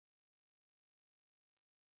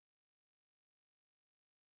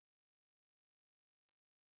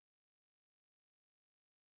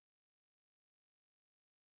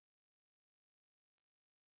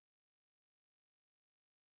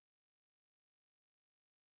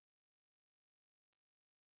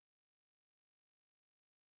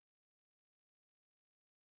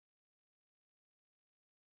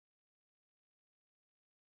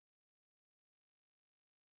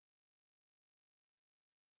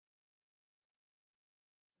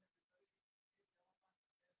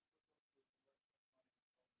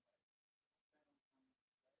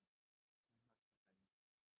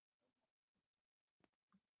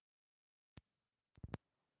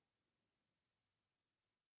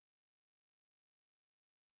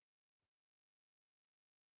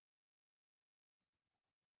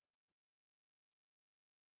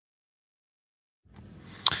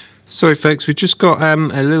Sorry folks, we've just got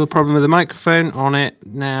a little problem with the microphone on it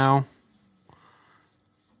now.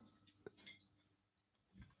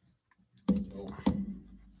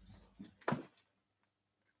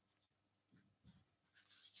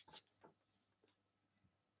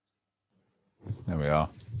 There we are.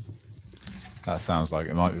 That sounds like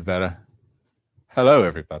it might be better. Hello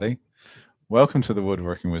everybody. Welcome to the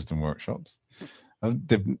Woodworking Wisdom Workshops. I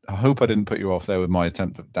hope I didn't put you off there with my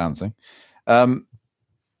attempt at dancing.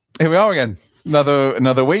 Here we are again.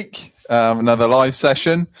 Another week, another live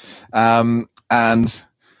session, and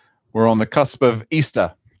we're on the cusp of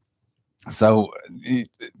Easter. So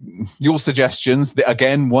your suggestions,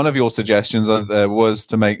 again, one of your suggestions was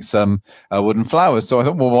to make some wooden flowers. So I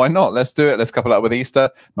thought, well, why not? Let's do it. Let's couple that with Easter,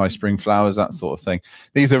 nice spring flowers, that sort of thing.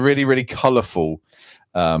 These are really, really colourful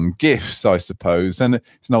gifts, I suppose, and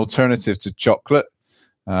it's an alternative to chocolate.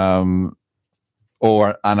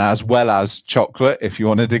 And as well as chocolate, if you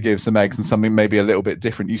wanted to give some eggs and something maybe a little bit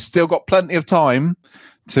different, you still got plenty of time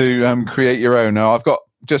to create your own. Now, I've got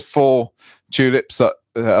just 4 tulips that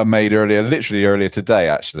are made literally earlier today,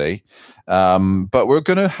 actually. But we're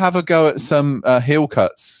going to have a go at some heel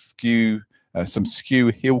cuts, some skew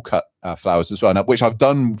heel cut flowers as well, now, which I've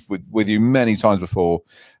done with you many times before,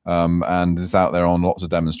 and is out there on lots of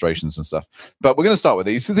demonstrations and stuff. But we're going to start with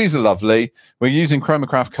these. So these are lovely. We're using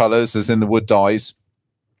CHROMA colors as in the wood dyes,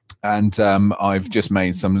 and I've just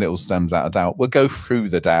made some little stems out of dowel. We'll go through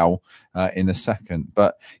the dowel in a second,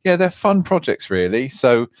 but yeah, they're fun projects really.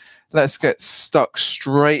 So let's get stuck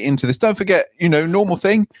straight into this. Don't forget, normal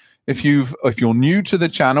thing, if you're new to the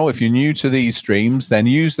channel, if you're new to these streams, then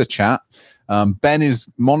use the chat. Ben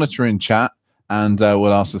is monitoring chat and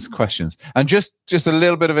will ask us questions. And just a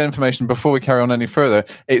little bit of information before we carry on any further.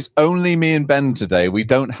 It's only me and Ben today. We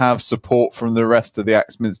don't have support from the rest of the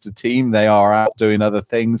Axminster team. They are out doing other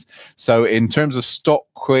things. So in terms of stock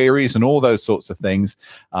queries and all those sorts of things,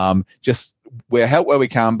 we'll help where we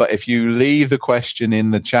can. But if you leave the question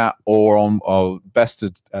in the chat or best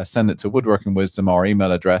to send it to Woodworking Wisdom, our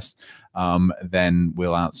email address, then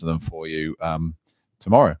we'll answer them for you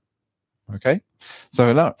tomorrow. Okay, so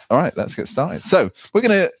all right, let's get started. So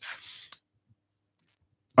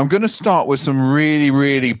I'm gonna start with some really,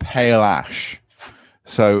 really pale ash.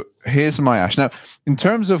 So here's my ash. Now, in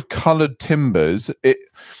terms of colored timbers,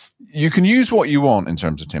 you can use what you want in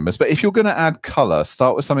terms of timbers, but if you're going to add color,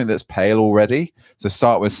 start with something that's pale already. So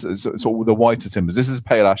start with sort of the whiter timbers. This is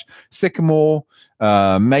pale ash, sycamore,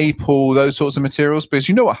 maple, those sorts of materials, because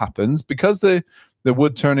you know what happens, because the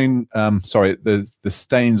wood turning, the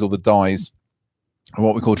stains or the dyes are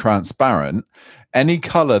what we call transparent. Any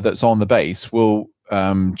color that's on the base will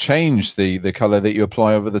change the color that you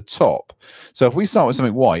apply over the top. So if we start with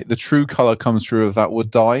something white, the true color comes through of that wood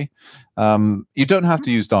dye. You don't have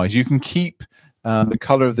to use dyes. You can keep the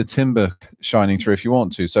color of the timber shining through if you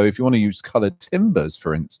want to. So if you want to use colored timbers,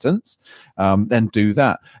 for instance, then do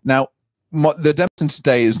that. Now, the demonstration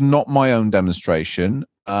today is not my own demonstration.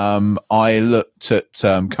 I looked at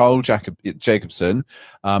Carl Jacobson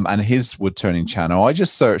and his wood turning channel. I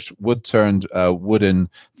just searched wood turned wooden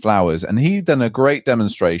flowers, and he'd done a great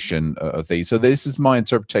demonstration of these. So this is my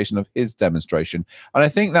interpretation of his demonstration, and I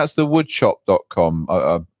think that's the woodshop.com.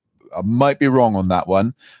 I might be wrong on that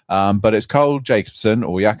one, but it's Carl Jacobson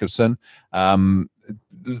or Jacobson.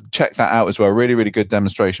 Check that out as well. Really, really good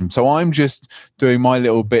demonstration. So I'm just doing my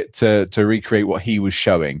little bit to recreate what he was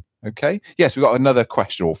showing. Okay. Yes, we've got another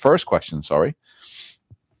question, or first question, sorry.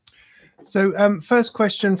 So first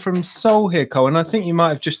question from Sol here, Colin. I think you might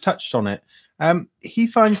have just touched on it. He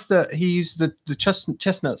finds that he used the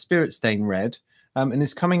chestnut spirit stain red and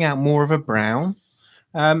it's coming out more of a brown.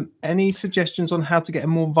 Any suggestions on how to get a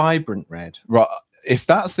more vibrant red? Right. If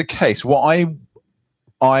that's the case, what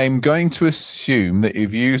I'm going to assume that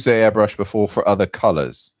you've used the airbrush before for other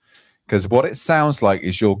colors. Because what it sounds like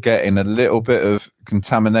is you're getting a little bit of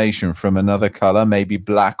contamination from another color, maybe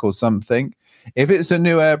black or something. If it's a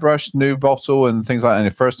new airbrush, new bottle and things like that, and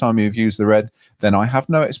the first time you've used the red, then I have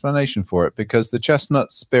no explanation for it, because the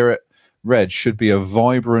chestnut spirit red should be a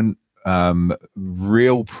vibrant,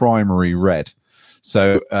 real primary red.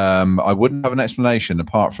 So I wouldn't have an explanation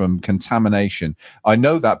apart from contamination. I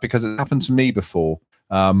know that because it happened to me before.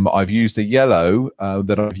 I've used a yellow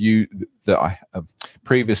that I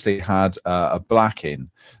previously had a black in.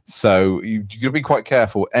 So you've got to be quite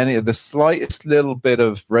careful. Any of the slightest little bit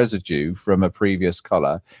of residue from a previous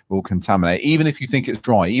color will contaminate, even if you think it's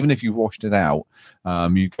dry, even if you've washed it out.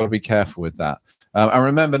 You've got to be careful with that. And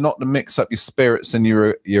remember not to mix up your spirits and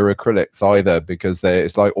your acrylics either, because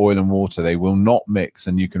it's like oil and water. They will not mix,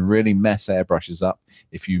 and you can really mess airbrushes up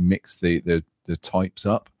if you mix the types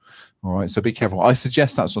up. All right, so be careful. I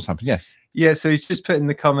suggest that's what's happened. Yes. Yeah, so he's just put in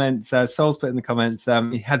the comments, Sol's put in the comments,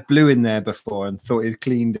 he had blue in there before and thought he'd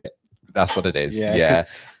cleaned it. That's what it is. Yeah.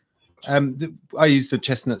 I use the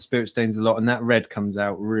chestnut spirit stains a lot, and that red comes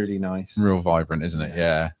out really nice. Real vibrant, isn't it?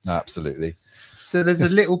 Yeah, absolutely. So there's a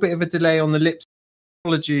little bit of a delay on the lips.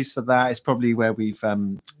 Apologies for that. It's probably where we've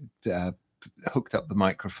hooked up the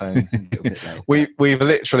microphone a little bit later. We've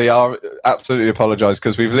literally absolutely apologize,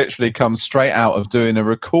 because we've literally come straight out of doing a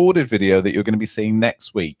recorded video that you're going to be seeing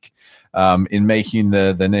next week in making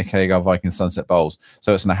the Nick Hagar Viking Sunset Bowls.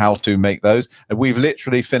 So it's on how to make those, and we've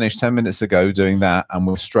literally finished 10 minutes ago doing that, and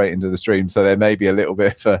we're straight into the stream. So there may be a little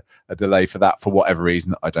bit of a delay for that for whatever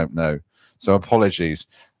reason. I don't know, so apologies.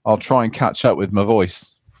 I'll try and catch up with my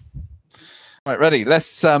voice. Right, ready. Let's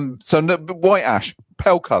so white ash,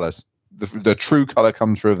 pale colors. The true color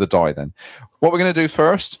comes through of the dye. Then what we're going to do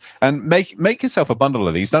first, and make yourself a bundle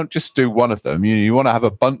of these. Don't just do one of them. You want to have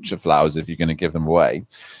a bunch of flowers if you're going to give them away.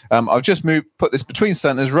 I've just put this between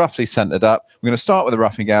centers, roughly centered up. We're going to start with a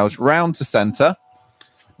roughing gouge, round to center,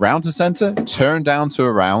 turn down to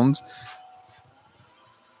a round.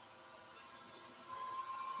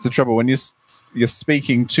 It's the trouble when you're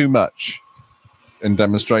speaking too much in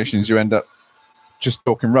demonstrations, you end up just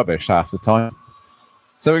talking rubbish half the time.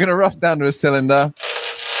 So we're going to rough down to a cylinder.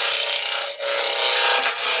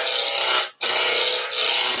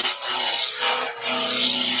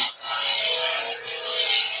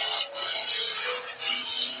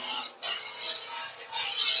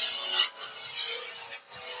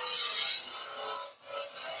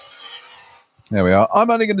 There we are.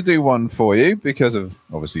 I'm only going to do one for you because of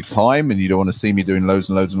obviously time, and you don't want to see me doing loads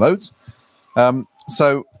and loads and loads.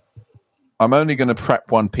 So I'm only going to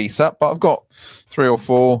prep one piece up, but I've got 3 or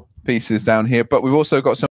 4 pieces down here. But we've also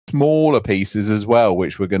got some smaller pieces as well,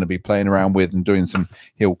 which we're going to be playing around with and doing some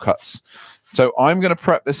heel cuts. So I'm going to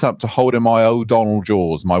prep this up to hold in my O'Donnell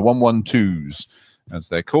jaws, my 112s, as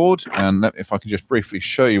they're called. And if I can just briefly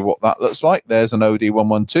show you what that looks like. There's an OD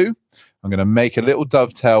 112. I'm going to make a little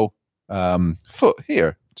dovetail foot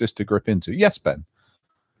here just to grip into. Yes, Ben?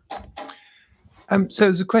 So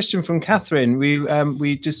there's a question from Catherine.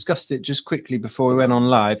 We discussed it just quickly before we went on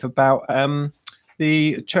live about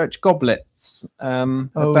the church goblets,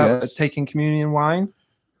 about taking communion wine.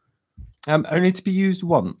 Only to be used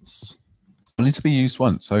once. Only to be used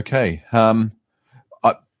once. Okay.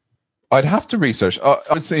 I'd have to research.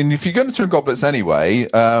 I'd say if you're going to turn goblets anyway,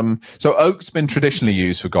 so oak's been traditionally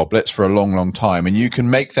used for goblets for a long, long time, and you can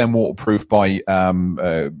make them waterproof by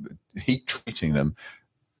heat treating them.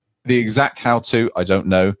 The exact how to, I don't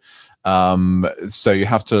know. So you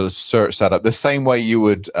have to search that up the same way you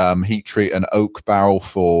would heat treat an oak barrel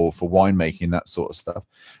for winemaking, that sort of stuff.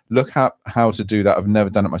 Look at how to do that. I've never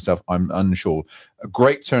done it myself. I'm unsure. A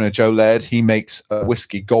great turner, Joe Laird, he makes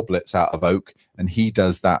whiskey goblets out of oak, and he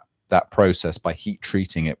does that process by heat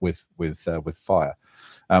treating it with fire.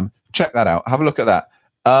 Check that out. Have a look at that.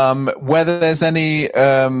 Whether there's any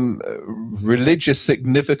religious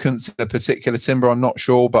significance in a particular timber, I'm not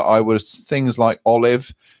sure, but things like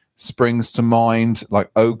olive springs to mind,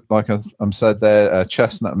 like oak, like I'm said there,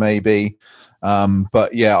 chestnut maybe.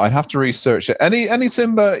 But yeah, I'd have to research it. Any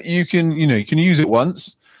timber you can use it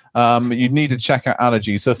once. You'd need to check out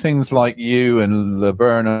allergies. So things like yew and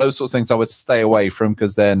laburnum, those sorts of things I would stay away from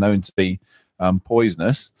because they're known to be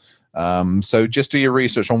poisonous. So just do your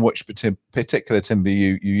research on which particular timber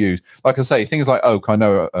you use. Like I say, things like oak, I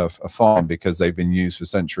know are fine because they've been used for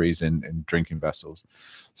centuries in drinking vessels.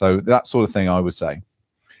 So that sort of thing I would say.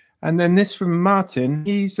 And then this from Martin,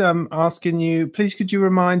 he's asking you, please could you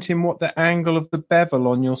remind him what the angle of the bevel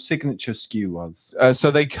on your signature skew was?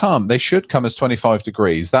 So they should come as 25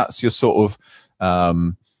 degrees. That's your sort of,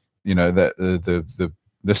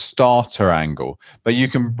 the starter angle, but you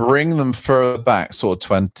can bring them further back, sort of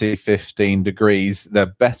 20, 15 degrees. The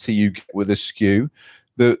better you get with a skew.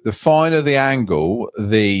 The finer the angle,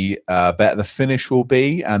 the better the finish will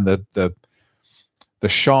be, and the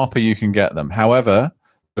sharper you can get them. However,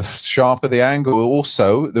 the sharper the angle,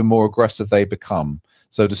 also, the more aggressive they become.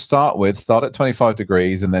 So to start with, start at 25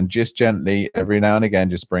 degrees, and then just gently, every now and again,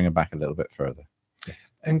 just bring them back a little bit further. Yes.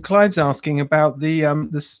 And Clive's asking about the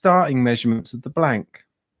starting measurements of the blank.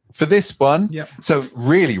 For this one, yeah. So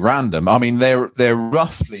really random. I mean, they're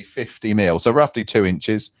roughly 50 mil, so roughly 2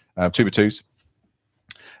 inches, 2x2s.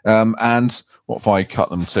 And what if I cut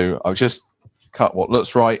them to? I'll just cut what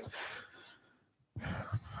looks right.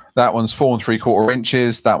 That one's 4 3/4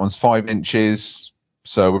 inches. That one's 5 inches.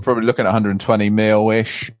 So we're probably looking at 120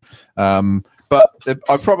 mil-ish. But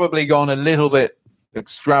I've probably gone a little bit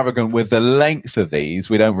extravagant with the length of these.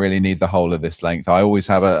 We don't really need the whole of this length. I always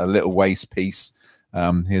have a little waist piece.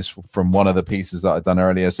 Here's from one of the pieces that I've done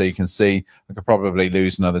earlier. So you can see I could probably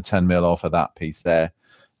lose another 10 mil off of that piece there.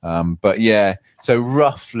 But yeah, so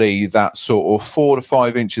roughly that sort of 4 to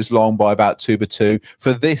 5 inches long by about 2 by 2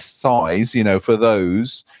 for this size, you know, for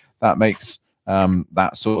those, that makes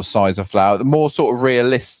that sort of size of flower. The more sort of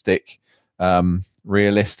realistic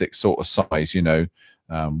sort of size, you know,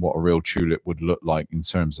 what a real tulip would look like in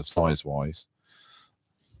terms of size wise.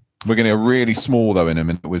 We're going to go really small though in a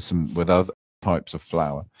minute with other types of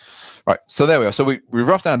flower. Right, so there we are. So we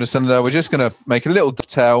roughed down to cylinder. We're just going to make a little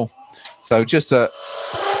detail. So just a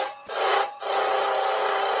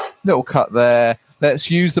little cut there.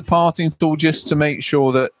 Let's use the parting tool just to make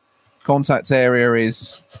sure that contact area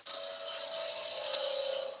is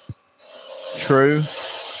true.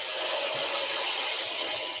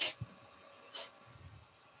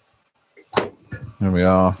 There we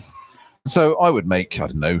are. So I would make, I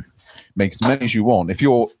don't know, make as many as you want. If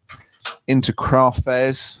you're into craft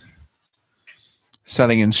fairs,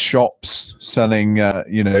 selling in shops, selling,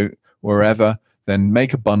 you know, wherever, then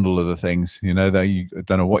make a bundle of the things. You know, I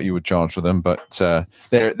don't know what you would charge for them, but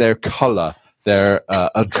their color, their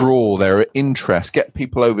a draw, their interest, get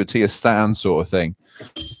people over to your stand sort of thing.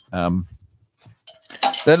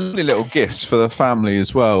 They're lovely little gifts for the family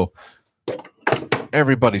as well.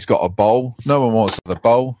 Everybody's got a bowl. No one wants the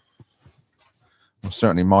bowl. Well,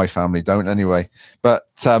 certainly my family don't anyway. But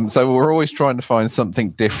so we're always trying to find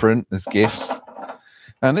something different as gifts.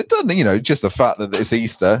 And it doesn't, you know, just the fact that it's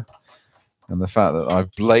Easter and the fact that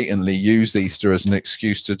I've blatantly used Easter as an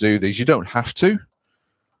excuse to do these. You don't have to.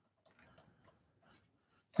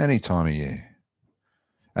 Any time of year.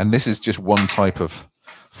 And this is just one type of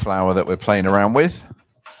flower that we're playing around with.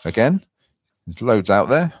 Again, there's loads out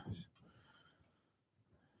there.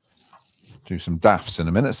 Do some dafts in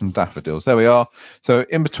a minute, some daffodils. There we are. So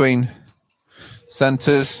in between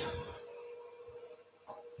centers,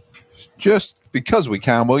 just because we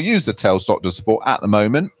can, we'll use the tailstock to support at the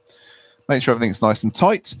moment. Make sure everything's nice and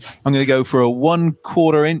tight. I'm going to go for a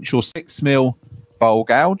 1/4 inch or 6 mil bowl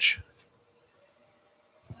gouge.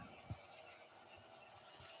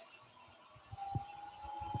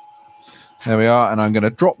 There we are. And I'm going to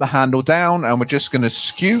drop the handle down and we're just going to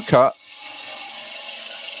skew cut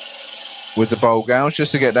with the bowl gouge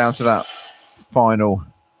just to get down to that final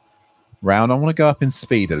round. I want to go up in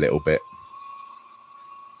speed a little bit.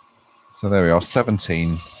 So there we are,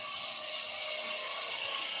 17.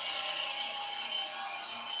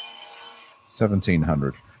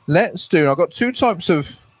 $1,700. Let's do. I've got two types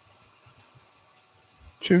of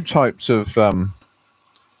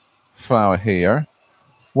flower here.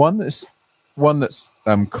 One that's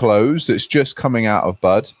closed, that's just coming out of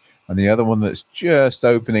bud, and the other one that's just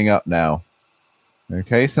opening up now.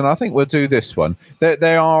 Okay, so I think we'll do this one.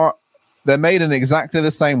 They're made in exactly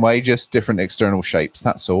the same way, just different external shapes.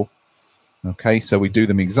 That's all. Okay, so we do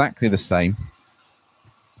them exactly the same.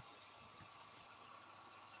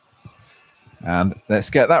 And let's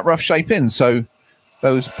get that rough shape in. So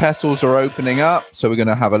those petals are opening up. So we're going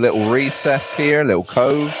to have a little recess here, a little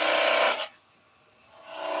cove.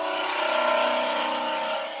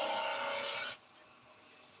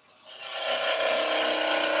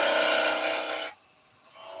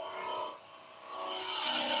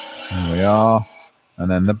 There we are. And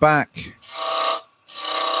then the back.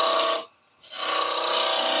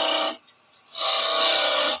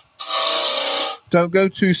 Don't go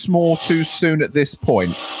too small too soon at this point,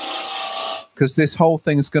 because this whole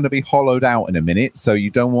thing is going to be hollowed out in a minute, so you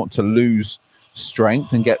don't want to lose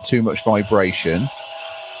strength and get too much vibration.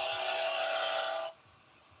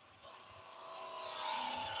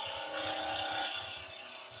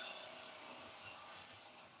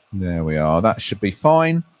 There we are. That should be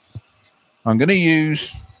fine. I'm going to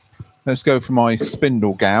use, let's go for my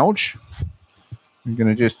spindle gouge. I'm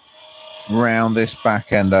going to just round this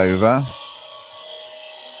back end over.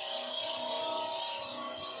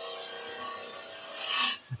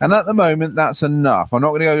 And at the moment, that's enough. I'm not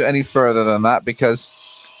going to go any further than that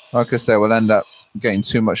because, like I said, we'll end up getting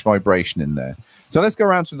too much vibration in there. So let's go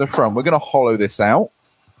around to the front. We're going to hollow this out.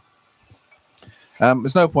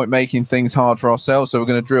 There's no point making things hard for ourselves, so we're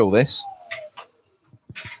going to drill this.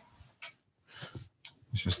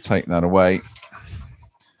 Let's just take that away.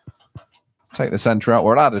 Take the center out.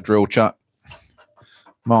 We'll add a drill chuck.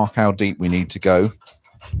 Mark how deep we need to go.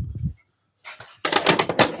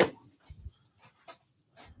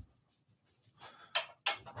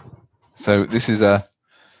 So this is a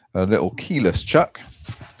little keyless chuck.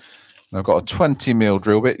 I've got a 20mm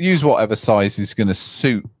drill bit. Use whatever size is going to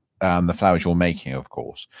suit the flowers you're making, of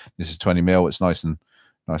course. This is 20mm. It's nice and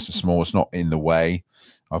small. It's not in the way.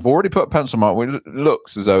 I've already put a pencil mark. It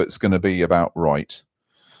looks as though it's going to be about right.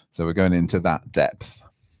 So we're going into that depth.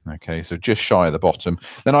 Okay, so just shy of the bottom.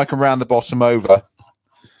 Then I can round the bottom over.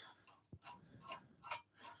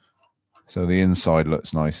 So the inside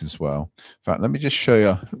looks nice as well. In fact, let me just show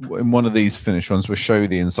you. In one of these finished ones, we'll show you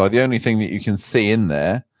the inside. The only thing that you can see in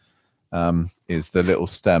there is the little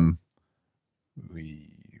stem.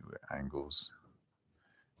 Angles.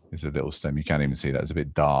 There's a little stem. You can't even see that. It's a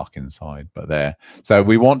bit dark inside, but there. So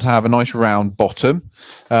we want to have a nice round bottom.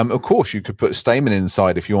 Of course, you could put a stamen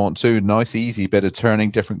inside if you want to. Nice, easy bit of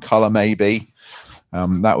turning, different color maybe.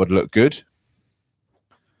 That would look good.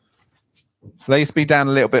 Lay speed down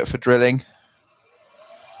a little bit for drilling.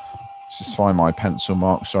 Let's just find my pencil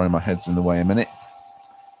mark. Sorry, my head's in the way a minute.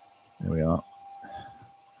 There we are.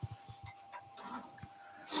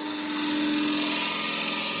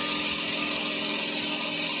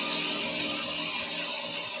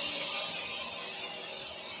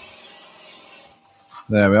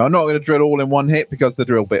 There we are. I'm not going to drill all in one hit because the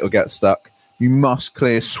drill bit will get stuck. You must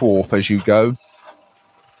clear swath as you go.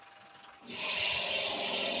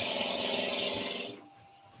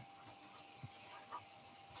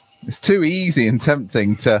 It's too easy and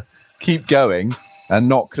tempting to keep going and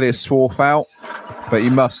not clear swath out, but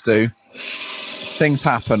you must do. Things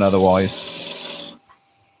happen otherwise.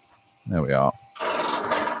 There we are.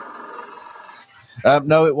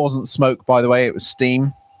 No, it wasn't smoke, by the way. It was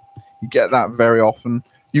steam. You get that very often.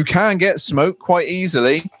 You can get smoke quite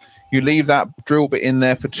easily. You leave that drill bit in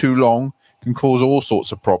there for too long, it can cause all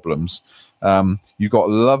sorts of problems. You've got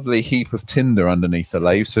a lovely heap of tinder underneath the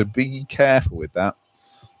lathe, so be careful with that.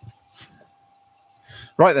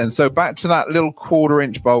 Right then, so back to that little 1/4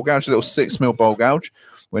 inch bowl gouge, a little 6mm bowl gouge.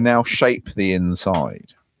 We'll now shape the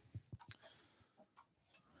inside.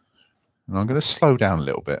 And I'm going to slow down a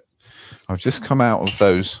little bit. I've just come out of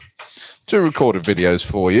those 2 recorded videos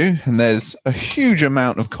for you, and there's a huge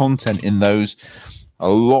amount of content in those. A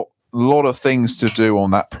lot of things to do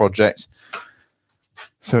on that project.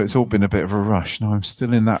 So it's all been a bit of a rush. Now I'm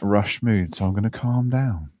still in that rush mood, so I'm going to calm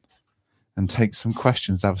down and take some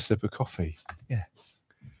questions, have a sip of coffee. Yes.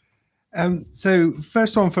 So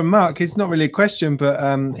first one from Mark, it's not really a question,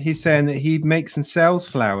 but he's saying that he makes and sells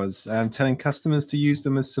flowers, telling customers to use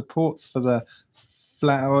them as supports for the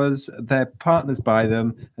flowers. Their partners buy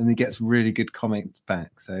them, and he gets really good comments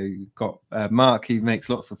back. So you've got Mark, he makes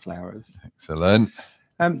lots of flowers. Excellent.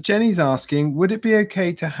 Jenny's asking, would it be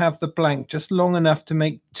okay to have the blank just long enough to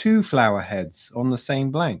make 2 flower heads on the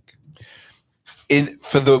same blank?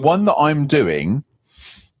 For the one that I'm doing,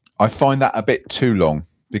 I find that a bit too long,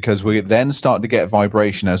 because we then start to get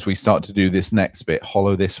vibration as we start to do this next bit,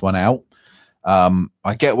 hollow this one out.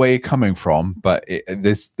 I get where you're coming from, but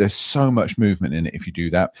there's so much movement in it if you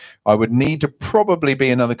do that. I would need to probably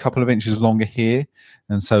be another couple of inches longer here,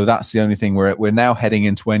 and so that's the only thing. We're now heading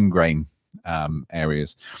into end grain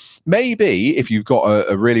areas. Maybe if you've got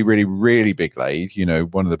a really, really, really big lathe, you know,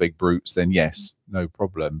 one of the big brutes, then yes, no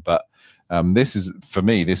problem. But this is, for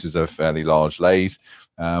me, this is a fairly large lathe.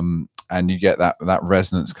 And you get that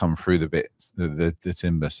resonance come through the bits, the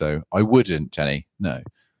timber. So I wouldn't, Jenny. No.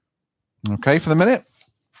 Okay, for the minute.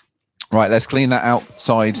 Right, let's clean that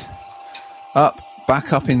outside up,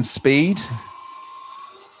 back up in speed,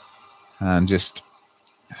 and just.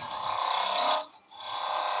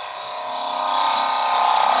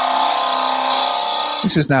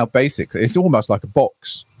 This is now basically, it's almost like a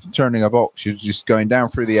box, turning a box. You're just going down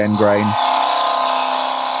through the end grain.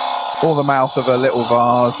 Or the mouth of a little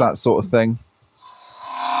vase, that sort of thing.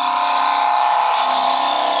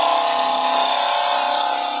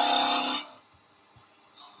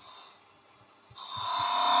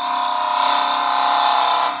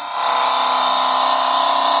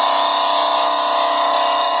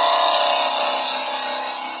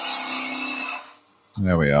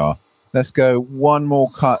 There we are. Let's go one more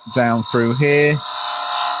cut down through here.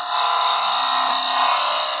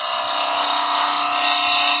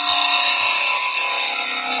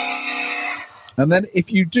 And then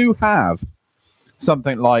if you do have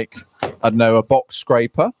something like, I don't know, a box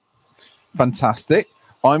scraper, fantastic.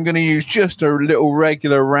 I'm going to use just a little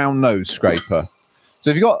regular round nose scraper. So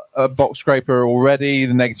if you've got a box scraper already,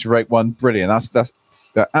 the negative rate one, brilliant. That's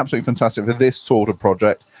absolutely fantastic for this sort of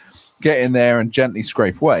project. Get in there and gently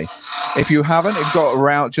scrape away. If you haven't, if you've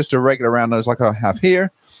got just a regular round nose like I have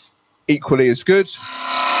here, equally as good.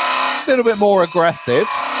 A little bit more aggressive.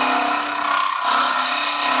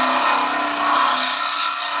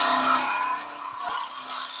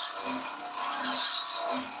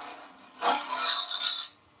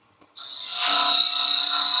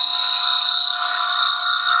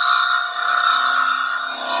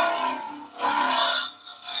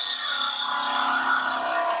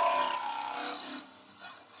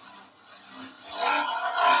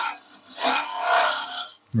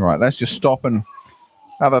 Right, let's just stop and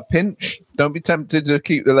have a pinch. Don't be tempted to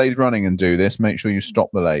keep the lathe running and do this. Make sure you stop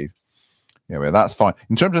the lathe. Yeah, well, that's fine.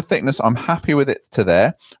 In terms of thickness, I'm happy with it to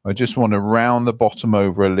there. I just want to round the bottom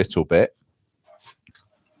over a little bit.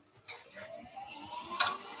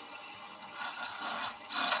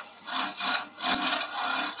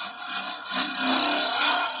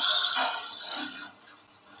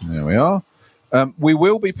 There we are. We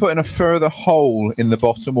will be putting a further hole in the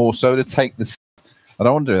bottom also to take this. I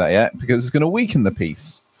don't want to do that yet because it's going to weaken the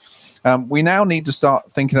piece. We now need to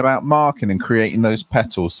start thinking about marking and creating those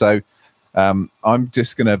petals. So I'm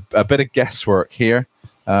just going to, a bit of guesswork here.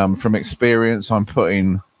 From experience, I'm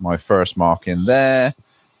putting my first mark in there,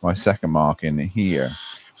 my second mark in here.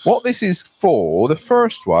 What this is for, the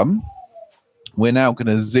first one, we're now going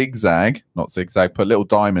to zigzag, not zigzag, put little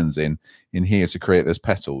diamonds in here to create those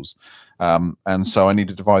petals. And so I need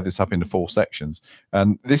to divide this up into 4 sections.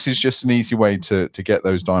 And this is just an easy way to get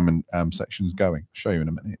those diamond sections going. I'll show you in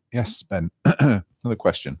a minute. Yes, Ben, another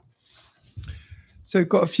question. So we've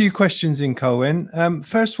got a few questions in, Colwin.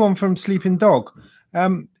 First one from Sleeping Dog.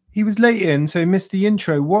 He was late in, so he missed the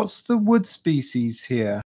intro. What's the wood species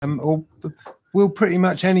here? Or will pretty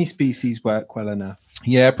much any species work well enough?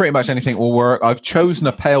 Yeah, pretty much anything will work. I've chosen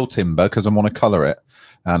a pale timber because I want to colour it.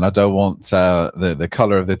 And I don't want the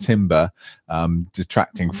colour of the timber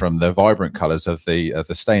detracting from the vibrant colours of the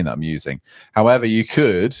stain that I'm using. However, you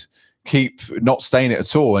could not stain it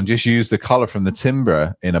at all and just use the colour from the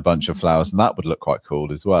timber in a bunch of flowers, and that would look quite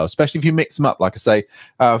cool as well. Especially if you mix them up, like I say,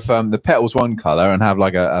 have the petals one colour and have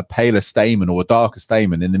like a paler stamen or a darker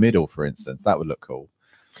stamen in the middle, for instance. That would look cool.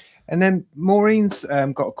 And then Maureen's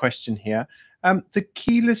got a question here. The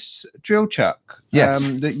keyless drill chuck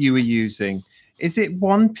that you were using, is it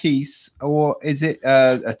one piece or is it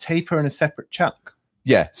a taper and a separate chuck?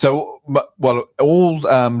 Yeah, so, well, all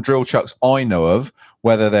drill chucks I know of,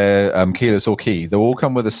 whether they're keyless or key, they all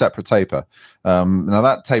come with a separate taper. Now,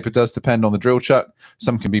 that taper does depend on the drill chuck.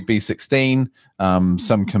 Some can be B16,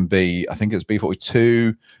 some can be, I think it's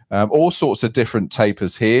B42, all sorts of different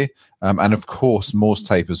tapers here. And, of course, Morse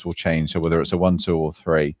tapers will change, so whether it's a 1, 2, or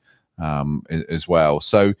 3 as well.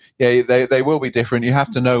 So, yeah, they will be different. You have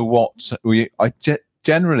to know what... I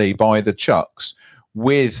generally buy the chucks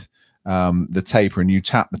with the taper, and you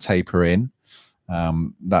tap the taper in.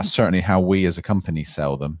 That's certainly how we as a company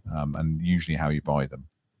sell them, and usually how you buy them.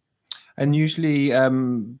 And usually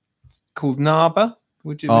called Narber.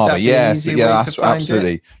 Would Arbor, yes, yeah, that's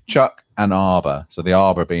absolutely chuck and arbor. So the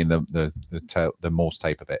arbor being the Morse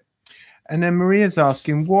taper bit. And then Maria's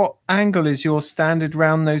asking, what angle is your standard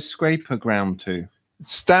round nose scraper ground to?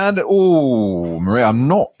 Standard, oh, Maria, I'm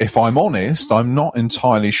not, if I'm honest, I'm not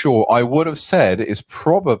entirely sure. I would have said it's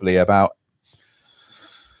probably about,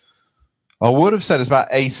 it's about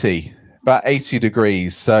 80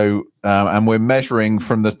 degrees. So, and we're measuring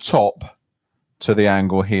from the top to the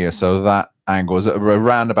angle here. So that angle is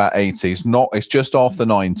around about 80. It's just off the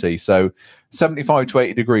 90. So 75 to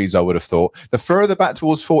 80 degrees, I would have thought. The further back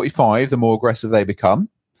towards 45, the more aggressive they become.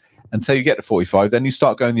 Until you get to 45, then you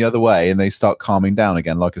start going the other way and they start calming down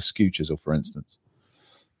again, like a skew chisel, for instance.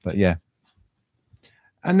 But yeah.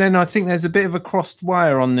 And then I think there's a bit of a crossed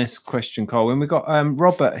wire on this question, Colwin. We've got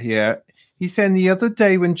Robert here. He's saying the other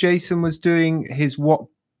day when Jason was doing his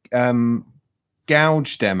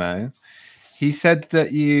gouge demo, he said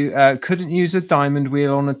that you couldn't use a diamond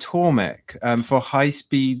wheel on a Tormek for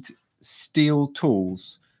high-speed steel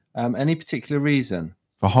tools. Any particular reason?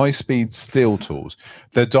 For high-speed steel tools,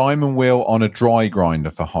 the diamond wheel on a dry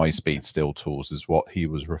grinder for high-speed steel tools is what he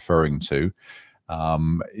was referring to.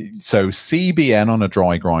 So CBN on a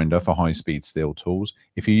dry grinder for high-speed steel tools.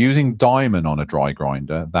 If you're using diamond on a dry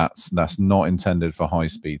grinder, that's not intended for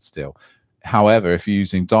high-speed steel. However, if you're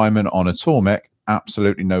using diamond on a Tormek,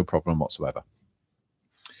 absolutely no problem whatsoever.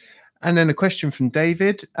 And then a question from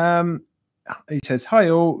David. He says, "Hi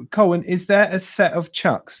all, Colwin, is there a set of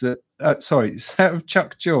chucks that set of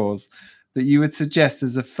chuck jaws that you would suggest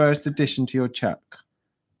as a first addition to your chuck?"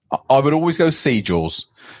 I would always go C jaws.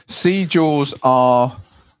 C jaws are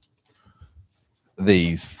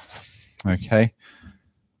these. Okay.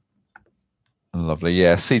 Lovely.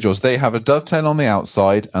 Yeah, C jaws. They have a dovetail on the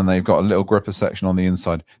outside and they've got a little gripper section on the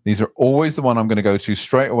inside. These are always the one I'm going to go to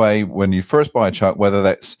straight away when you first buy a chuck, whether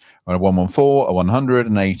that's a 114, a 100,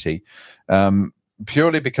 an 80.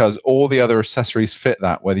 Purely because all the other accessories fit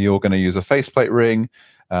that, whether you're going to use a faceplate ring,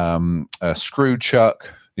 a screw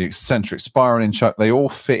chuck, the eccentric spiraling chuck, they all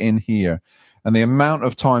fit in here. And the amount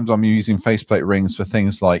of times I'm using faceplate rings for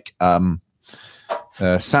things like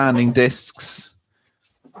sanding discs,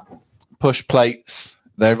 push plates,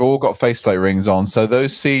 they've all got faceplate rings on, so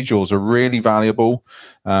those C jaws are really valuable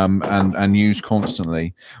and used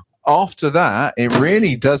constantly. After that, it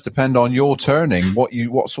really does depend on your turning,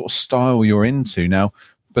 what sort of style you're into. Now,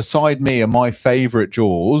 beside me are my favorite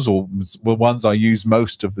jaws, or the ones I use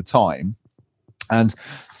most of the time. And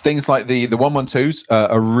things like the 112s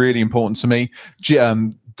are really important to me.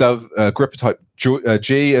 Dove gripper type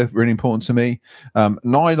G are really important to me.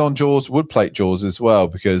 Nylon jaws, wood plate jaws as well,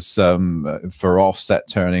 because for offset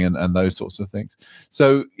turning and those sorts of things.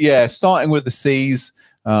 So yeah, starting with the C's,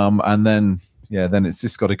 and then it's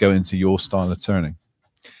just got to go into your style of turning.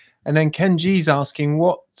 And then Ken G's asking,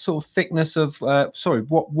 what sort of thickness of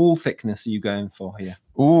what wall thickness are you going for here?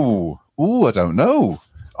 Ooh, I don't know.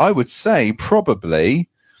 I would say probably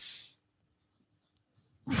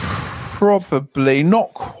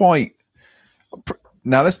not quite.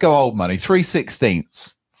 Now let's go old money.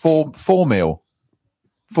 3/16, 4 mil,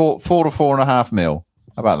 4 to 4.5 mil.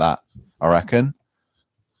 How about that? I reckon.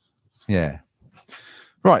 Yeah.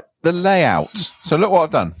 Right. The layout. So look what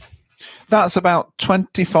I've done. That's about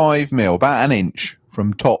 25 mil, about an inch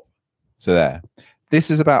from top to there. This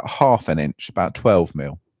is about half an inch, about 12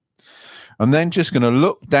 mil. I'm then just going to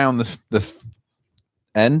look down the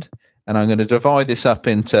end, and I'm going to divide this up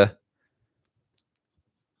into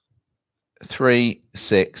 3,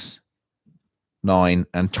 6, 9,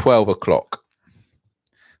 and 12 o'clock.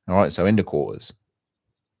 All right, so into quarters.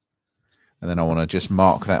 And then I want to just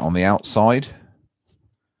mark that on the outside.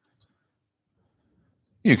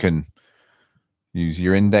 You can use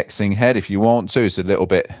your indexing head if you want to. It's a little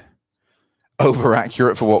bit over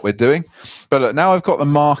accurate for what we're doing. But look, now I've got the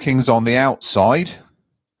markings on the outside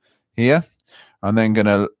here. I'm then going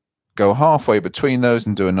to go halfway between those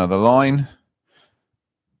and do another line.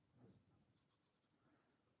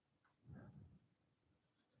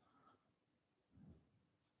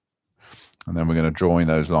 And then we're going to join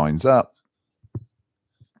those lines up.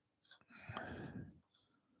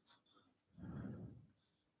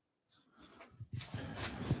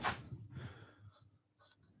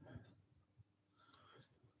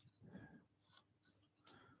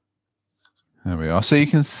 There we are. So you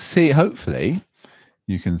can see, hopefully,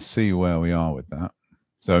 you can see where we are with that.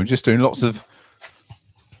 So I'm just doing lots of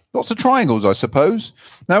triangles, I suppose.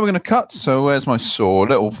 Now we're going to cut. So where's my saw?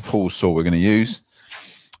 Little pool saw we're going to use.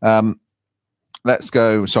 Let's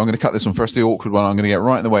go. So I'm going to cut this one first, the awkward one. I'm going to get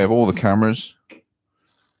right in the way of all the cameras.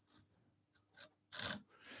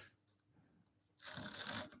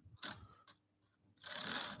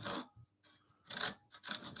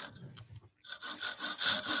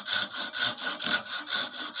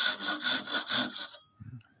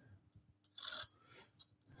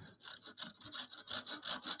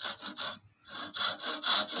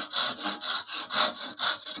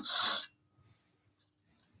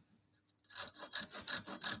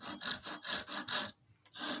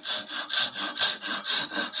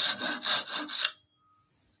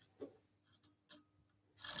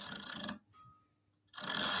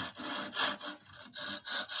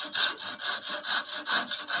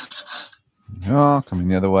 Oh, coming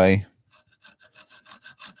the other way.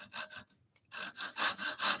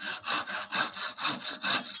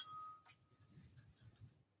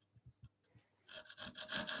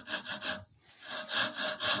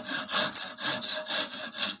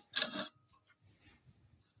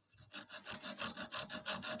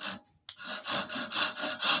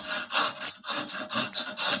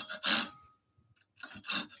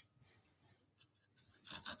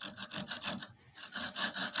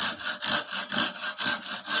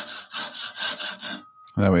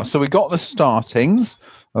 There we go. So we got the startings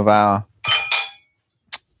of our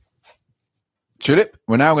tulip.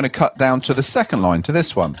 We're now going to cut down to the second line, to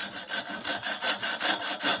this one.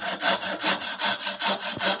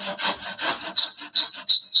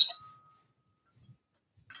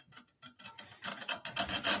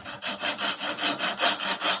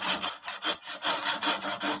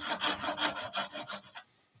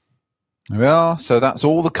 There we are. So that's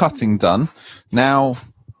all the cutting done. Now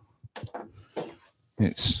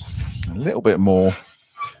it's a little bit more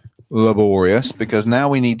laborious because now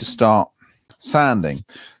we need to start sanding.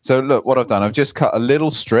 So look what I've done. I've just cut a little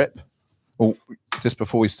strip. Oh, just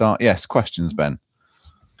before we start. Yes, questions, Ben.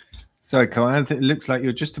 Sorry, Colin. It looks like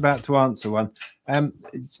you're just about to answer one.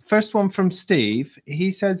 First one from Steve.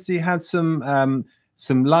 He says he has some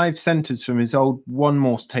live centers from his old one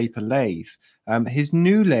Morse taper lathe. His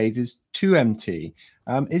new lathe is 2MT.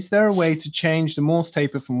 Is there a way to change the Morse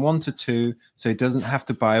taper from 1 to 2 so he doesn't have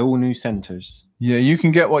to buy all new centers? Yeah, you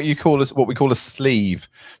can get what we call a sleeve.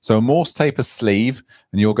 So a Morse taper sleeve,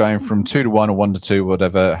 and you're going from 2 to 1 or 1 to 2,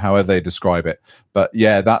 whatever, however they describe it. But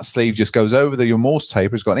yeah, that sleeve just goes over your Morse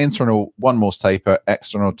taper. It's got an internal 1 Morse taper,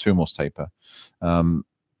 external 2 Morse taper.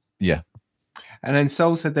 Yeah. And then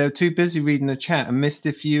Sol said they were too busy reading the chat and missed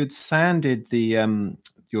if you had sanded the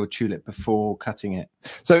your tulip before cutting it.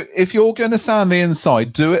 So if you're going to sand the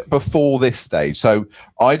inside, do it before this stage. So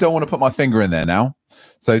I don't want to put my finger in there now.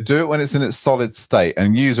 So do it when it's in its solid state,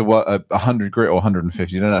 and use a 100 grit or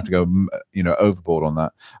 150. You don't have to go, overboard on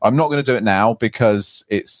that. I'm not going to do it now because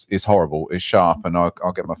it's horrible. It's sharp, and I'll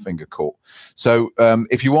get my finger caught. So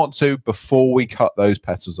if you want to, before we cut those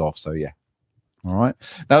petals off. So yeah. All right.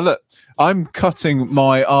 Now look, I'm cutting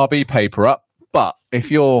my RB paper up, but if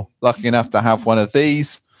you're lucky enough to have one of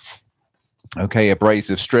these, okay,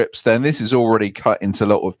 abrasive strips, then this is already cut into a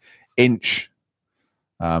lot of inch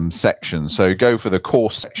sections. So go for the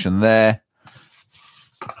coarse section there.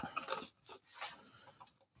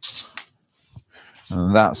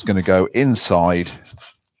 And that's going to go inside.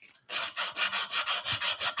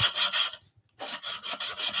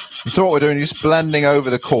 So what we're doing is just blending over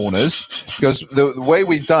the corners, because the way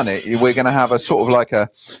we've done it, we're going to have a sort of like a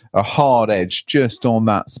hard edge just on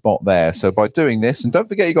that spot there. So by doing this, and don't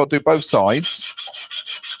forget you got to do both sides.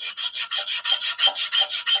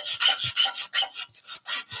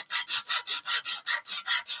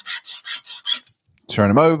 Turn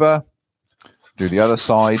them over, do the other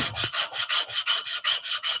side.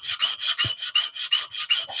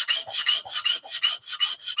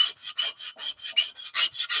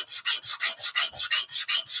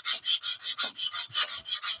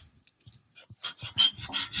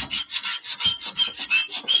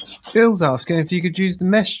 Bill's asking if you could use the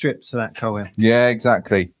mesh strips for that, Colwin. Yeah,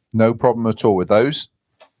 exactly. No problem at all with those.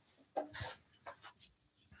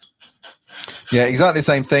 Yeah, exactly the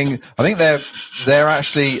same thing. I think they're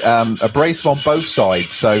actually abrasive on both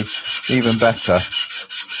sides, so even better.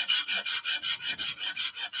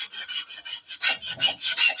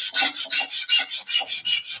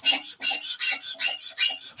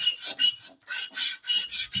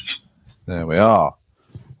 There we are.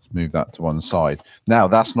 Let's move that to one side. Now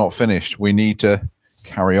that's not finished. We need to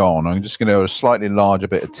carry on. I'm just going to go a slightly larger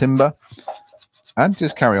bit of timber and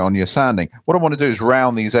just carry on your sanding. What I want to do is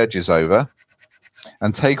round these edges over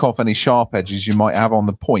and take off any sharp edges you might have on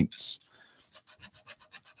the points.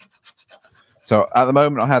 So at the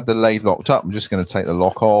moment I had the lathe locked up. I'm just going to take the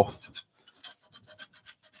lock off.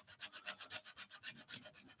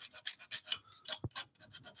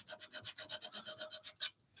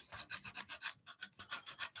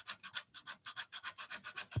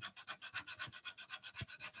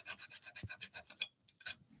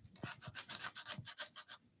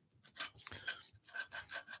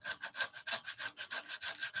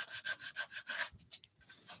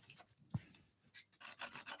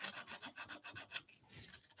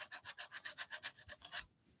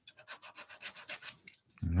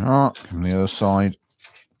 From the other side.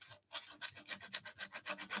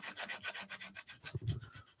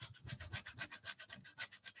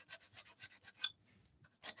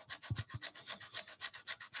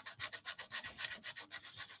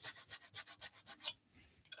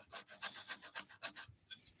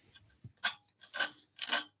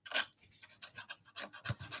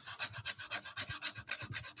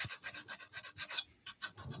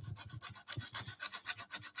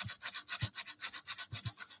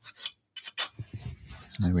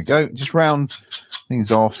 There we go. Just round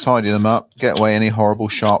things off, tidy them up, get away any horrible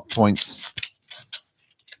sharp points.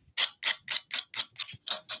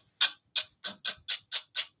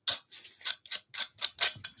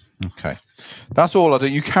 Okay. That's all I do.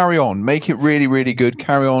 You carry on. Make it really, really good.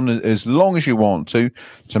 Carry on as long as you want to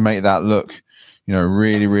make that look,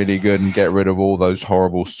 really, really good and get rid of all those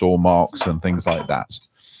horrible saw marks and things like that.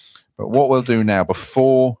 But what we'll do now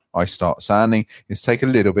before I start sanding is take a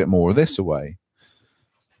little bit more of this away.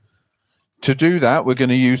 To do that, we're going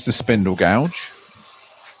to use the spindle gouge.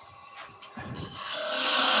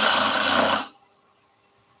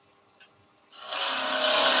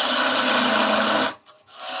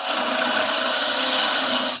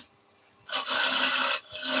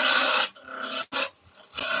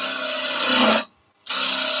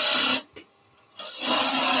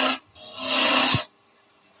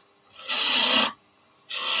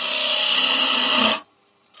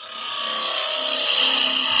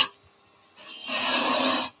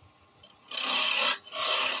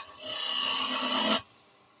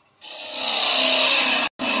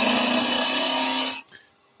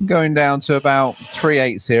 going down to about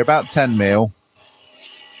 3/8 here, about 10 mil.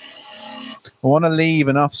 I want to leave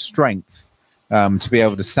enough strength to be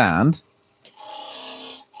able to sand.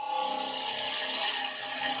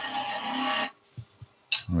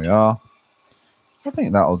 There we are. I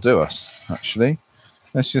think that'll do us, actually.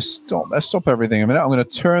 Let's just stop. Let's stop everything a minute. I'm going to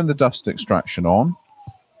turn the dust extraction on.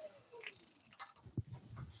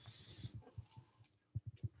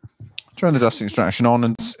 Turn the dust extraction on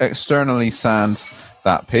and externally sand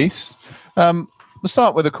that piece. We'll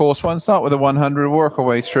start with a coarse one. Start with a 100. Work our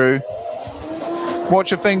way through.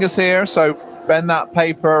 Watch your fingers here. So bend that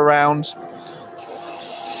paper around.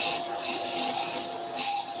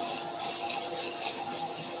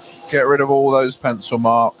 Get rid of all those pencil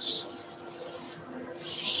marks.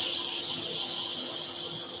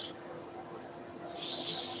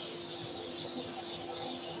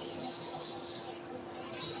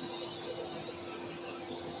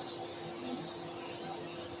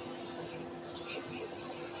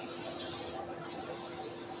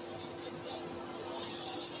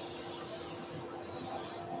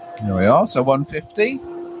 There we are, so 150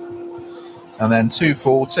 and then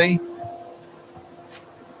 240.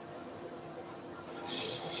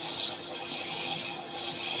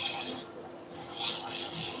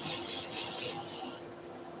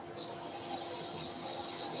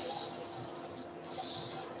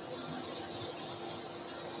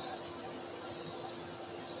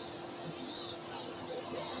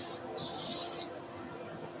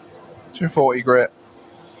 .240 grit.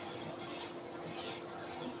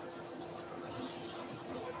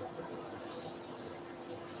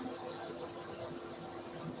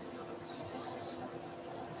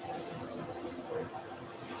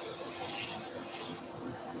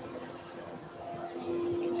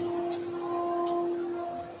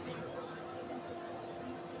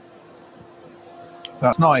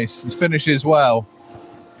 That's nice. It finishes well.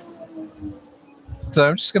 So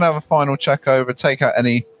I'm just going to have a final check over, take out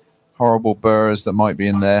any horrible burrs that might be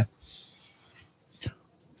in there.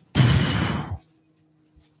 A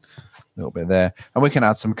little bit there. And we can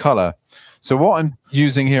add some colour. So what I'm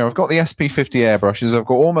using here, I've got the SP50 airbrushes. I've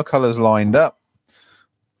got all my colours lined up.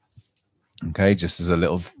 Okay, just as a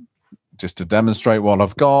little, just to demonstrate what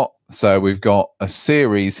I've got. So we've got a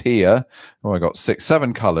series here. Oh, I got 6,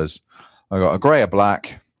 7 colours. I've got a grey, a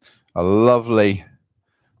black, a lovely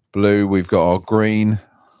blue. We've got our green,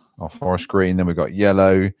 our forest green. Then we've got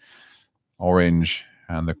yellow, orange,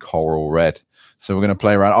 and the coral red. So we're going to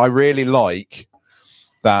play around. I really like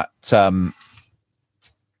that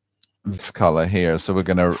this color here. So we're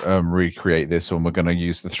going to recreate this one. We're going to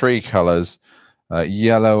use the 3 colors,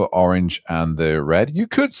 yellow, orange, and the red. You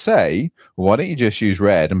could say, well, why don't you just use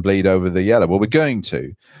red and bleed over the yellow? Well, we're going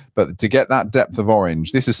to. But to get that depth of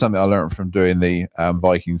orange, this is something I learned from doing the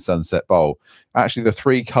Viking Sunset Bowl. Actually, the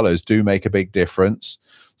 3 colors do make a big difference.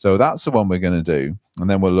 So that's the one we're going to do. And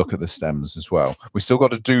then we'll look at the stems as well. We still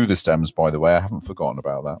got to do the stems, by the way. I haven't forgotten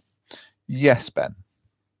about that. Yes, Ben.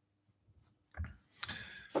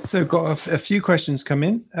 So got a few questions come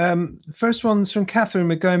in. The first one's from Catherine.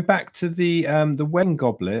 We're going back to the wedding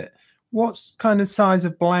goblet. What kind of size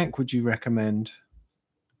of blank would you recommend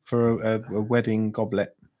for a wedding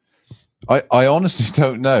goblet? I honestly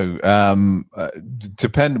don't know.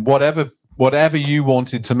 Depend whatever you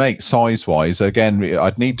wanted to make size wise. Again,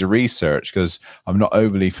 I'd need to research because I'm not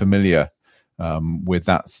overly familiar with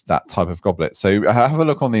that type of goblet. So have a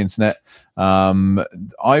look on the internet.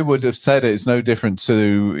 I would have said it's no different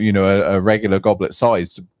to a regular goblet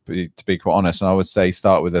size, to be quite honest. And I would say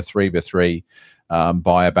start with a 3x3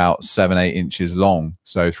 by about 7-8 inches long.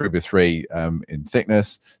 So 3x3 in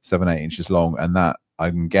thickness, 7-8 inches long, and that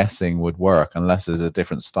I'm guessing would work unless there's a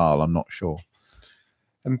different style. I'm not sure.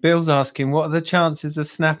 And Bill's asking, what are the chances of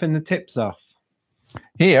snapping the tips off?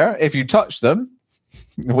 Here, if you touch them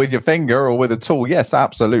with your finger or with a tool, yes,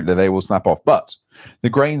 absolutely, they will snap off. But the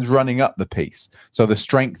grain's running up the piece, so the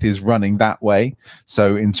strength is running that way.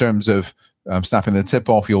 So in terms of snapping the tip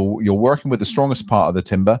off, you're working with the strongest part of the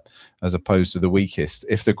timber as opposed to the weakest.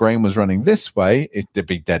 If the grain was running this way, it'd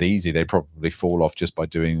be dead easy. They'd probably fall off just by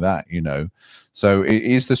doing that, So it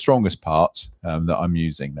is the strongest part that I'm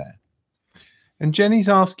using there. And Jenny's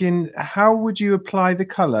asking, how would you apply the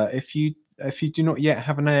color if you do not yet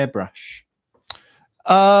have an airbrush?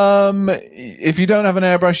 If you don't have an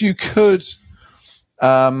airbrush, you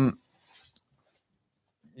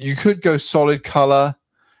could go solid color.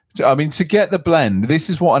 I mean, to get the blend, this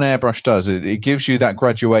is what an airbrush does. It gives you that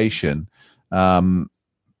graduation. So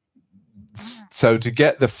to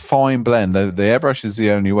get the fine blend, the airbrush is the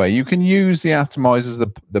only way. You can use the atomizers,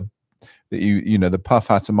 the puff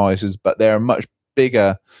atomizers, but they're a much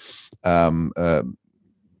bigger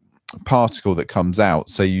particle that comes out,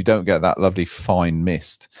 so you don't get that lovely fine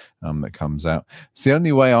mist that comes out. It's the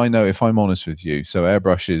only way I know, if I'm honest with you. So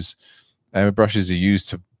airbrushes are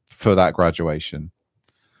used for that graduation.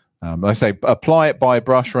 I say apply it by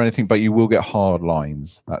brush or anything, but you will get hard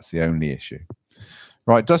lines. That's the only issue.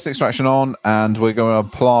 Right, dust extraction on, and we're going to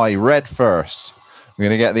apply red first. We're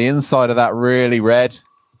going to get the inside of that really red.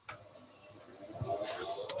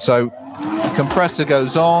 So the compressor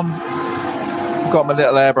goes on. I've got my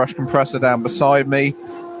little airbrush compressor down beside me.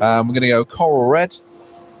 We're going to go coral red.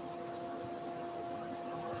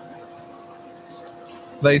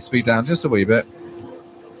 Blade speed down just a wee bit.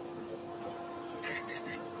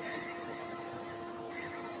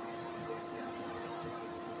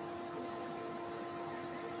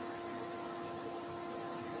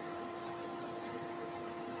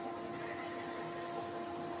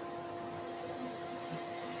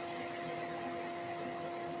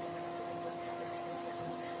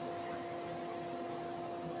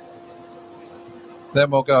 Then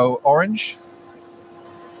we'll go orange,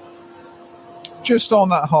 just on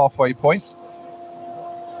that halfway point.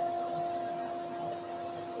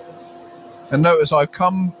 And notice I've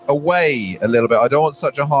come away a little bit. I don't want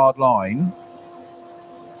such a hard line.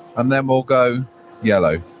 And then we'll go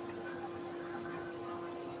yellow.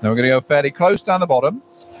 Now we're going to go fairly close down the bottom,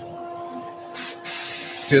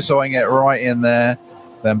 just so I can get right in there,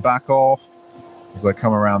 then back off as I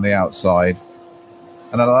come around the outside.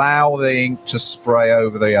 And allow the ink to spray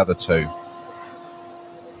over the other two.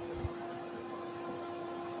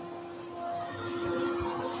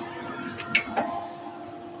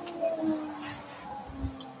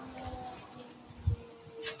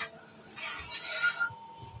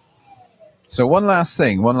 So one last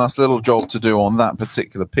thing, one last little job to do on that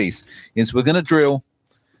particular piece is we're going to drill.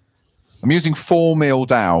 I'm using 4mm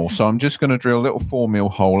dowel, so I'm just going to drill a little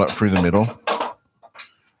 4mm hole up through the middle.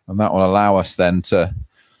 And that will allow us then to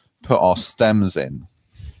put our stems in.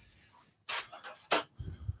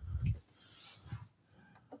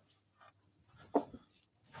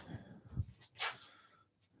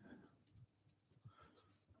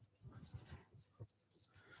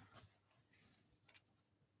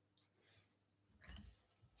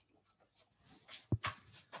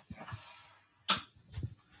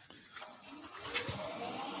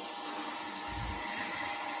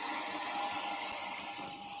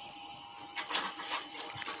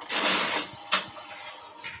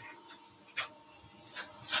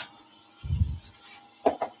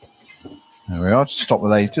 There we are. Just stop the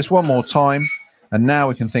lathe just one more time, and now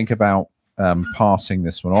we can think about passing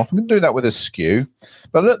this one off. I'm going to do that with a skew,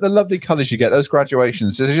 but look, the lovely colours you get, those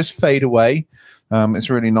graduations, they just fade away. It's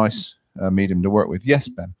a really nice medium to work with. Yes,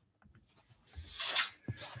 Ben.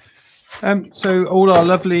 So all our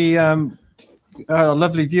lovely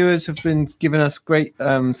viewers have been giving us great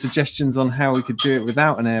suggestions on how we could do it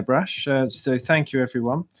without an airbrush. So thank you,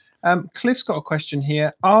 everyone. Cliff's got a question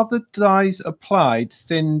here. Are the dyes applied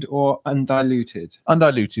thinned or undiluted?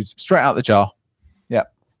 Undiluted, straight out the jar.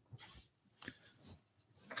 Yep.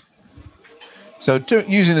 So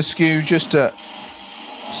using the skew just to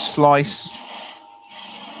slice.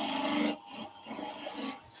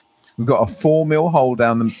 We've got a 4mm hole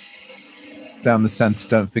down the center,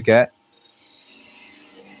 don't forget.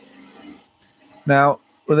 Now,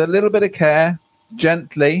 with a little bit of care,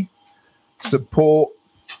 gently support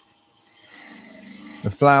the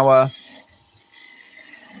flower.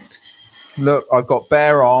 Look, I've got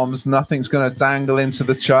bare arms. Nothing's going to dangle into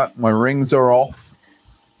the chuck. My rings are off,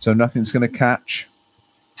 so nothing's going to catch.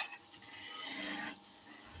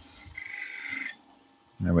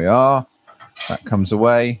 There we are. That comes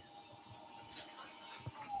away.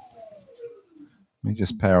 Let me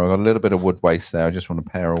just pare. I've got a little bit of wood waste there. I just want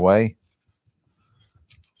to pare away.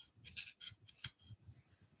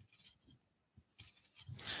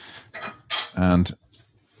 And a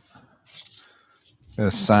bit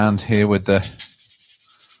of sand here with the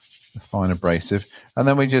fine abrasive, and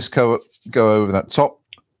then we just go over that top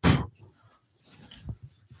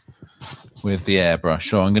with the airbrush.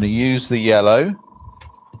 So I'm going to use the yellow.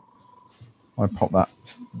 I pop that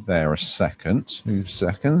there a second, 2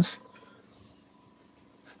 seconds.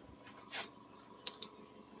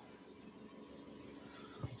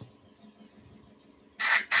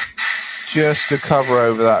 Just to cover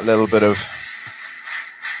over that little bit of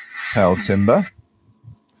pale timber.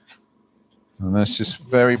 And let's just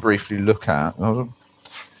very briefly look at the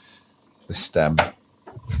stem.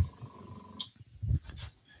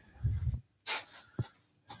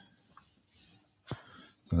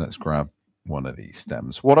 So let's grab one of these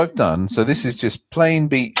stems. What I've done, so this is just plain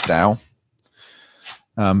beech dowel.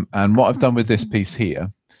 And what I've done with this piece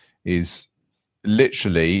here is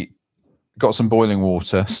literally got some boiling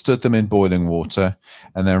water, stood them in boiling water,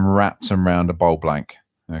 and then wrapped them around a bowl blank.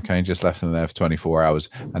 Okay, just left them there for 24 hours,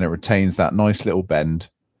 and it retains that nice little bend.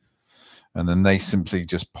 And then they simply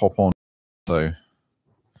just pop on. So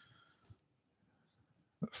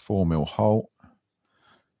 4mm hole,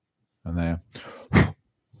 and there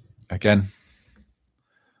again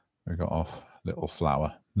we got off little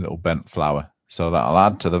flower, little bent flower. So that'll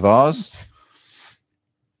add to the vase.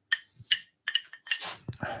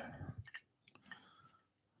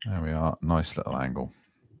 There we are, nice little angle.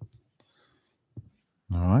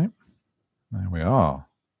 All right, there we are.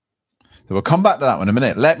 So we'll come back to that one in a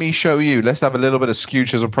minute. Let me show you. Let's have a little bit of skew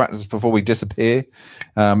chisel practice before we disappear.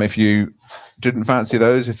 If you didn't fancy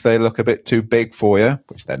those, if they look a bit too big for you,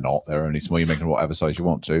 which they're not, they're only small, you make them whatever size you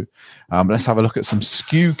want to. Let's have a look at some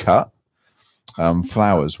skew cut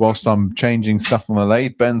flowers. Whilst I'm changing stuff on the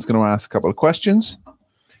lathe, Ben's going to ask a couple of questions.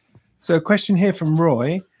 So a question here from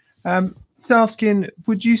Roy. He's asking,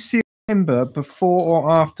 would you seal timber before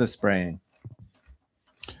or after spraying?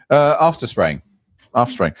 After spraying.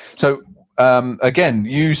 After spraying. So again,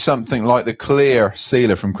 use something like the clear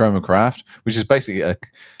sealer from CHROMA, which is basically it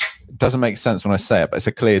doesn't make sense when I say it, but it's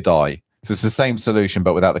a clear dye. So it's the same solution,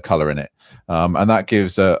 but without the color in it. And that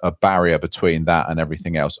gives a barrier between that and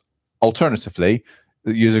everything else. Alternatively,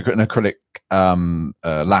 use an acrylic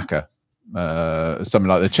lacquer, something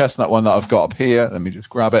like the chestnut one that I've got up here. Let me just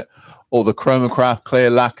grab it. Or the CHROMA clear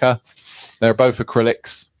lacquer. They're both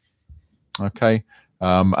acrylics. Okay.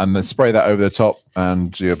 And then spray that over the top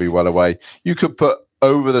and you'll be well away. You could put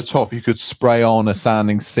over the top, you could spray on a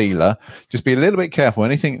sanding sealer. Just be a little bit careful.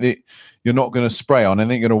 Anything that you're not going to spray on,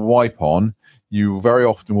 anything you're going to wipe on, you very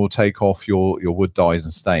often will take off your wood dyes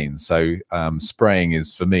and stains. So spraying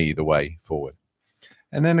is, for me, the way forward.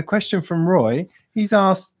 And then a question from Roy. He's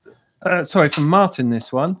asked, sorry, from Martin,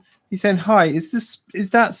 this one. He said, hi, is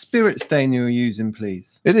that spirit stain you're using,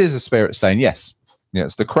 please? It is a spirit stain, yes. Yeah,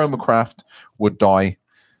 it's the CHROMA wood dye,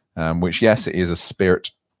 which, yes, it is a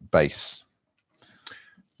spirit base.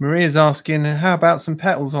 Maria's asking, how about some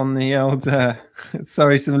petals on the old,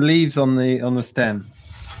 sorry, some leaves on the stem?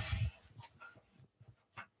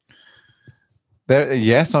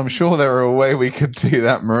 Yes, I'm sure there are a way we could do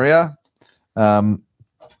that, Maria. I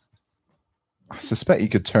suspect you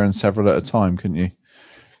could turn several at a time, couldn't you?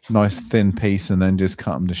 Nice thin piece and then just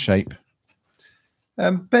cut them to shape.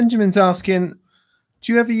 Benjamin's asking,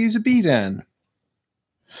 do you ever use a beadan?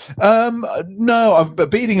 No, a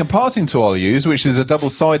beading and parting tool I use, which is a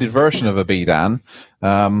double-sided version of a beadan.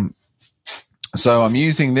 So I'm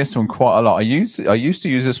using this one quite a lot. I used to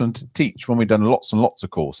use this one to teach when we've done lots and lots of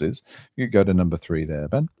courses. You could go to number 3 there,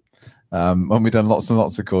 Ben. When we've done lots and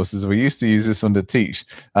lots of courses, we used to use this one to teach.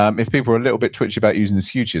 If people are a little bit twitchy about using the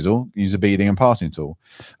skew chisel, use a beading and parting tool.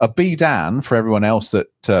 A beadan, for everyone else that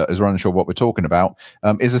is unsure what we're talking about,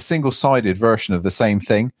 is a single-sided version of the same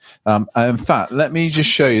thing. In fact, let me just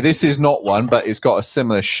show you. This is not one, but it's got a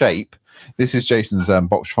similar shape. This is Jason's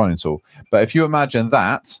box refining tool. But if you imagine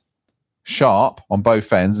that sharp on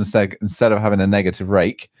both ends instead of having a negative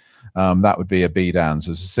rake, that would be a beadan.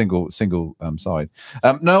 So it's a single side.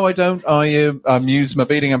 No, I don't. I use my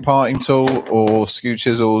beading and parting tool or skew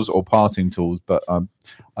chisels or parting tools, but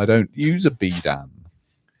I don't use a beadan.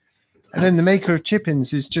 And then the maker of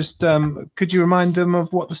chip-ins is just, could you remind them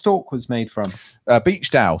of what the stalk was made from?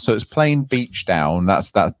 Beech dowel. So it's plain beech dowel, and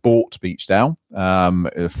that's bought beech dowel,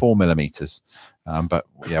 4mm. But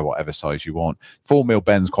yeah, whatever size you want. 4mm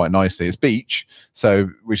bends quite nicely. It's beech, so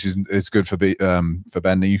which is good for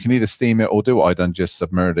bending. You can either steam it or do what I done, just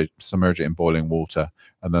submerge it in boiling water,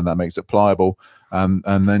 and then that makes it pliable. And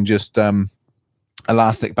then just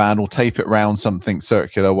elastic band will tape it round something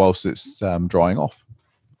circular whilst it's drying off.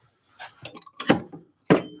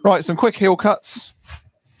 Right, some quick heel cuts.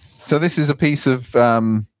 So this is a piece of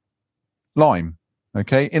lime.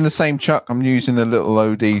 Okay, in the same chuck, I'm using the little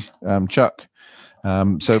OD chuck.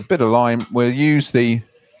 So a bit of lime. We'll use the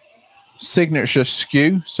signature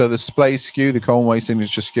skew, so the splay skew, the Colwin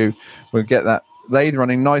signature skew. We'll get that lathe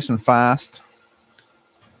running nice and fast.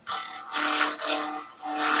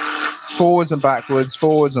 Forwards and backwards,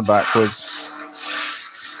 forwards and backwards.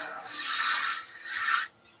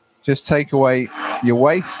 Just take away your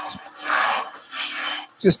waste,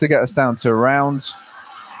 just to get us down to a round.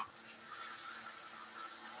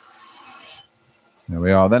 There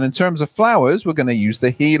we are. Then in terms of flowers, we're going to use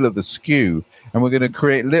the heel of the skew, and we're going to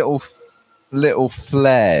create little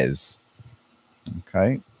flares.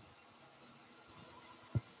 Okay.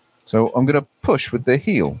 So I'm going to push with the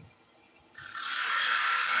heel.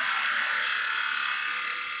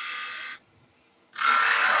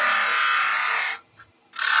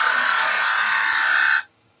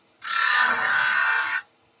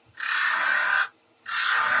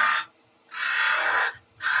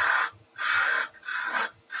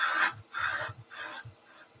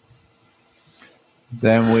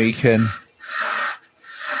 Then we can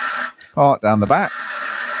part down the back.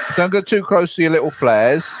 Don't go too close to your little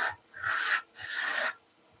flares.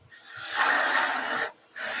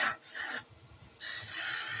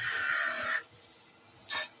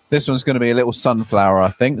 This one's going to be a little sunflower, I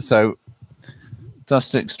think. So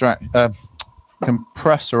dust extract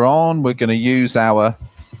compressor on. We're going to use our,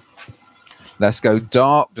 let's go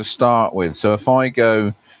dark to start with. So if I go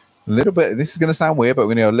a little bit, this is going to sound weird, but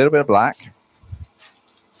we're going to go a little bit of black.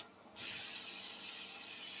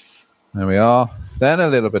 There we are. Then a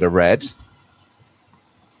little bit of red.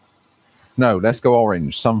 No, let's go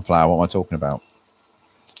orange. Sunflower, what am I talking about?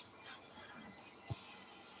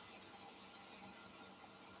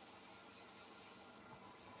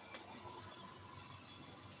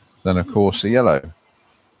 Then, of course, the yellow.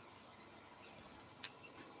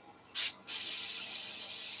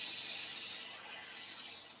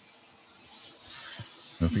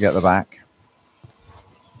 Don't forget the back.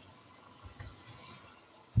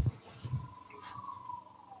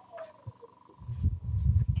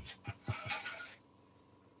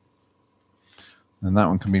 And that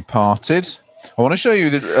one can be parted. I want to show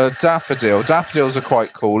you the daffodil. Daffodils are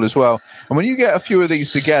quite cool as well. And when you get a few of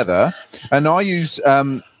these together, and I use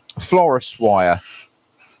florist wire,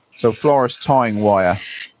 so florist tying wire.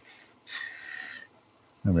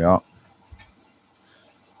 There we are.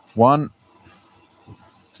 One.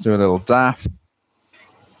 Let's do a little daff.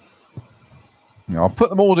 I'll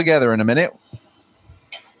put them all together in a minute.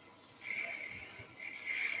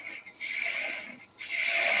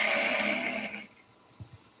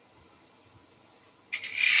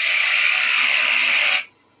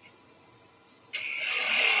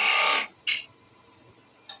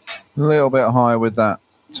 A little bit higher with that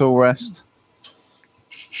tool rest.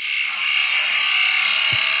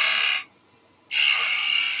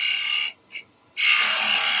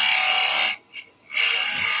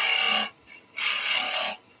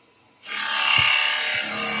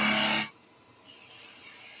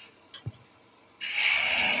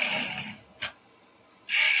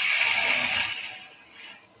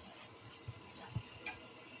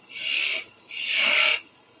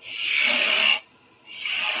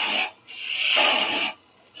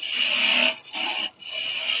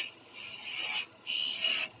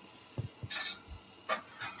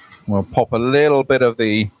 We'll pop a little bit of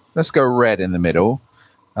the, let's go red in the middle,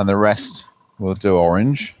 and the rest we'll do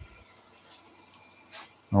orange.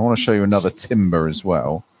 I want to show you another timber as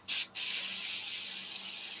well.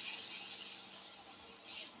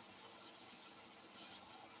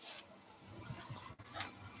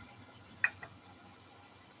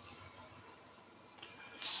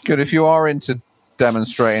 Good if you are into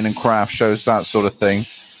demonstrating and craft shows, that sort of thing.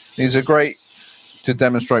 These are great to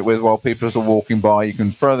demonstrate with while people are walking by. You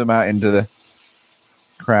can throw them out into the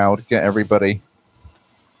crowd, get everybody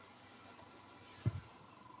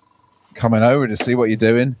coming over to see what you're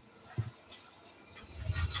doing.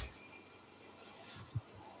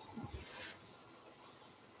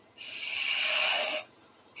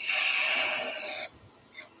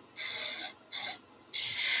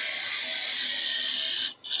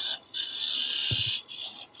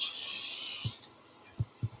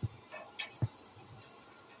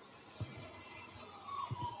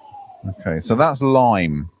 Okay, so that's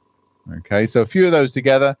lime. Okay, so a few of those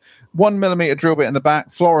together. 1 millimeter drill bit in the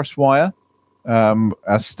back, florist wire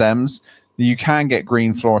as stems. You can get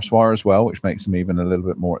green florist wire as well, which makes them even a little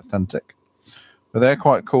bit more authentic. But they're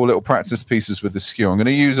quite cool little practice pieces with the skew. I'm going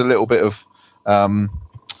to use a little bit of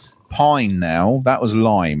pine now. That was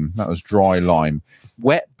lime. That was dry lime.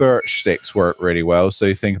 Wet birch sticks work really well. So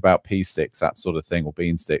you think about pea sticks, that sort of thing, or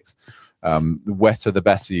bean sticks. The wetter the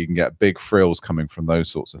better. You can get big frills coming from those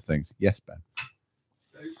sorts of things. Yes, Ben.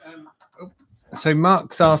 So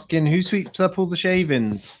Mark's asking, who sweeps up all the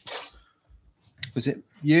shavings? Was it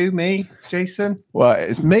you, me, Jason? Well,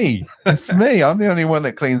 it's me. It's me. I'm the only one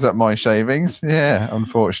that cleans up my shavings. Yeah,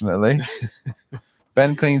 unfortunately.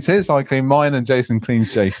 Ben cleans his, I clean mine, and Jason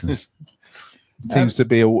cleans Jason's. Seems to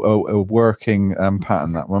be a working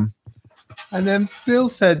pattern, that one. And then Bill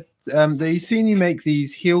said that he's seen you make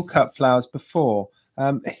these heel cut flowers before.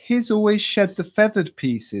 His always shed the feathered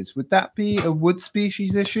pieces. Would that be a wood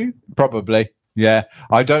species issue? Probably, yeah.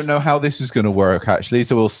 I don't know how this is going to work, actually,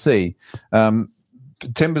 so we'll see.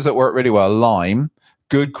 Timbers that work really well, lime,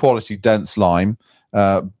 good quality dense lime,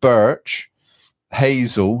 birch,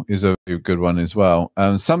 hazel is a good one as well.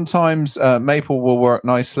 Sometimes maple will work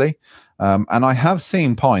nicely. And I have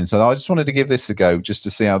seen pine, so I just wanted to give this a go just to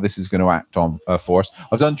see how this is going to act on for us.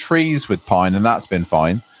 I've done trees with pine, and that's been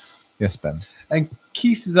fine. Yes, Ben. And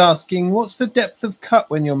Keith is asking, what's the depth of cut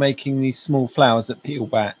when you're making these small flowers that peel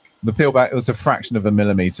back? The peel back was a fraction of a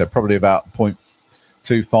millimeter, probably about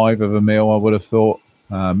 0.25 of a mil, I would have thought.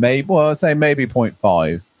 Maybe, well, I'd say maybe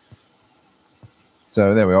 0.5.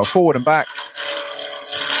 So there we are, forward and back.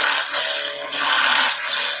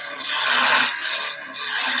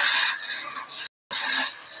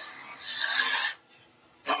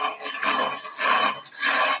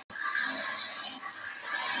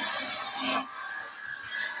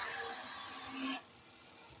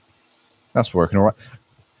 That's working all right.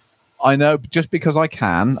 I know, just because I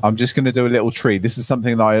can, I'm just going to do a little tree. This is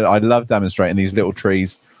something that I love demonstrating, these little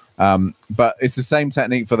trees. But it's the same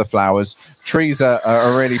technique for the flowers. Trees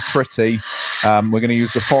are really pretty. We're going to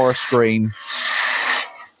use the forest green.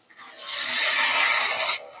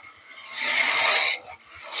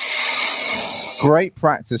 Great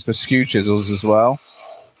practice for skew chisels as well.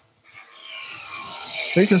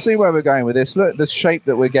 So you can see where we're going with this. Look, the shape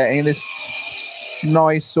that we're getting, this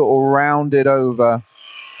nice sort of rounded over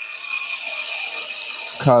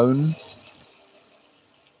cone.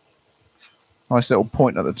 Nice little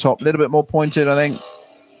point at the top, a little bit more pointed, I think.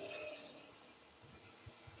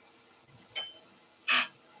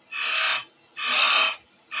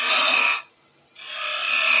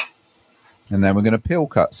 And then we're going to peel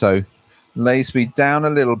cut. So lay speed down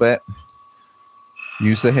a little bit.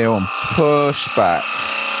 Use the heel and push back.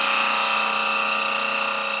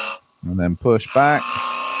 And then push back.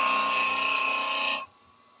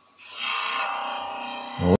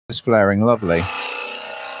 Oh, it's flaring lovely.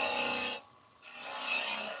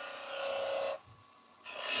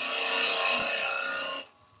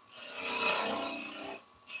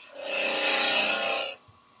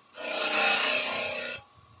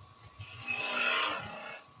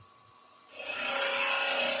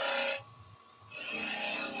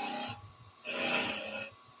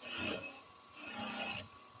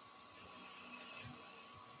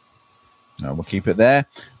 No, we'll keep it there.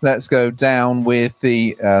 Let's go down with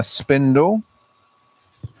the spindle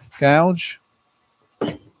gouge.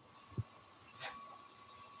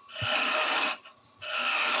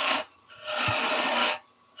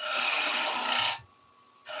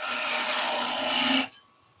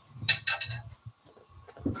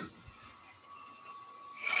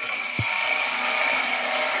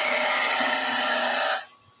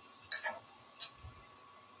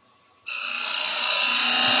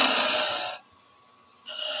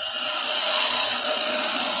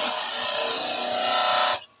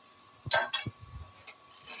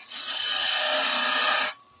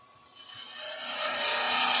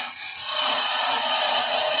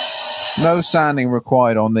 No sanding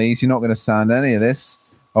required on these. You're not going to sand any of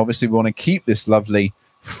this. Obviously, we want to keep this lovely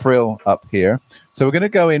frill up here. So we're going to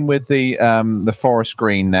go in with the forest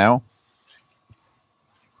green now.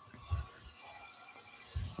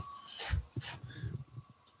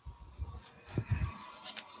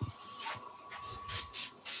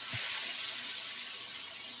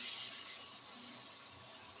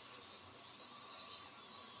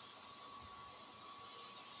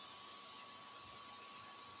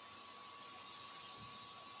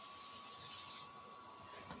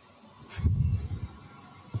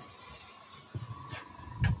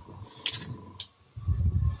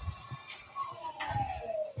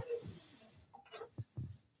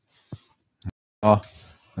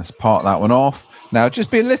 Let's part that one off. Now, just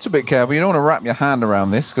be a little bit careful. You don't want to wrap your hand around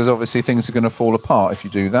this because obviously things are going to fall apart if you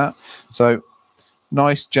do that. So,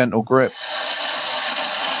 nice gentle grip.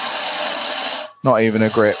 Not even a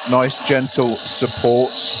grip. Nice gentle support.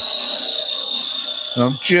 And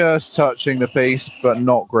I'm just touching the piece, but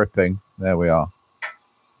not gripping. There we are.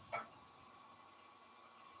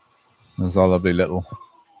 There's our lovely little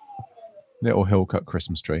hill cut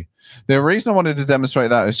Christmas tree. The reason I wanted to demonstrate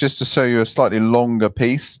that is just to show you a slightly longer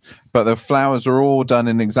piece, but the flowers are all done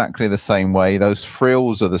in exactly the same way. Those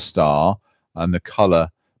frills are the star and the color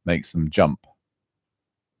makes them jump.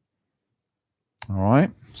 All right.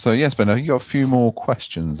 So yes, Ben, you got a few more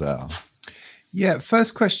questions there. Yeah.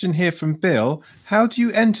 First question here from Bill. How do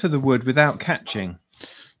you enter the wood without catching?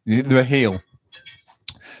 The heel.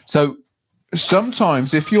 So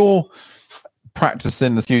sometimes if you're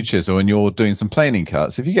practicing the skew chisel and you're doing some planing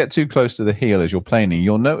cuts, if you get too close to the heel as you're planing,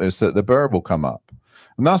 you'll notice that the burr will come up.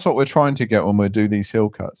 And that's what we're trying to get when we do these heel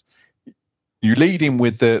cuts. You lead in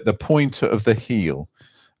with the pointer of the heel,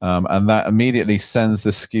 and that immediately sends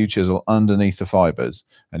the skew chisel underneath the fibers,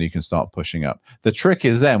 and you can start pushing up. The trick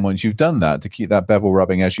is then, once you've done that, to keep that bevel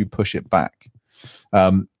rubbing as you push it back.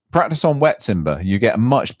 Practice on wet timber. You get a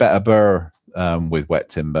much better burr with wet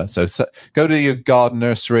timber. So go to your garden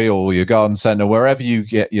nursery or your garden center, wherever you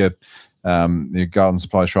get your garden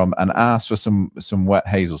supplies from, and ask for some wet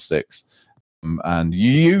hazel sticks. And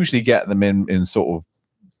you usually get them in sort of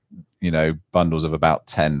you know, bundles of about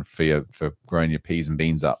 10 for growing your peas and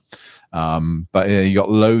beans up. But you got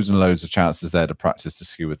loads and loads of chances there to practice to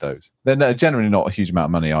skew with those. They're generally not a huge amount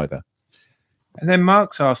of money either. And then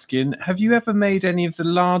Mark's asking, have you ever made any of the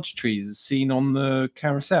large trees as seen on the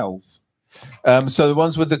carousels? So the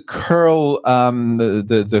ones with the curl,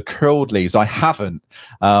 the curled leaves, I haven't.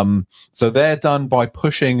 So they're done by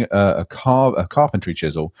pushing a carpentry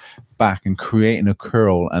chisel back and creating a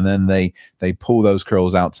curl, and then they pull those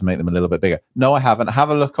curls out to make them a little bit bigger. No, I haven't.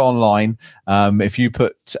 Have a look online. If you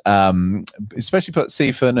put, especially put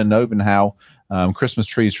Seafen and Obenhow, Christmas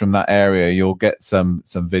trees from that area, you'll get some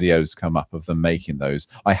videos come up of them making those.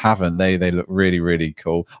 I haven't. They look really, really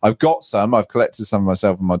cool. I've got some. I've collected some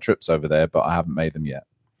myself on my trips over there, but I haven't made them yet.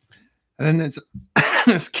 And then there's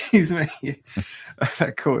excuse me,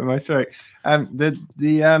 that caught in my throat.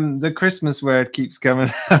 The Christmas word keeps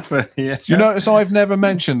coming up here. Do you notice I've never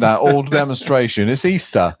mentioned that all demonstration? It's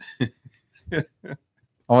Easter. I'm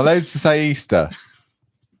allowed to say Easter.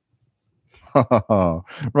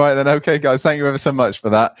 Right then, okay guys, thank you ever so much for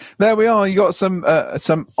that. There we are. You got some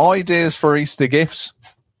ideas for Easter gifts.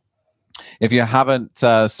 If you haven't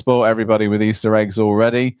spoiled everybody with Easter eggs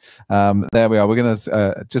already, there we are. We're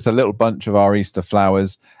gonna just a little bunch of our Easter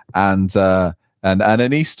flowers and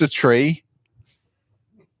an Easter tree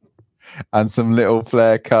and some little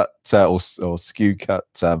flare cut or skew cut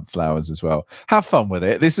flowers as well. Have fun with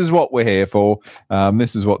it. This is what we're here for.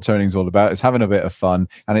 This is what turning's all about. It's having a bit of fun,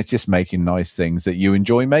 and it's just making nice things that you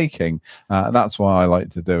enjoy making. That's why I like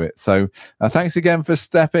to do it. So thanks again for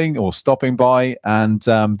stopping by, and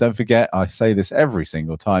don't forget, I say this every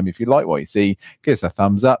single time, if you like what you see, give us a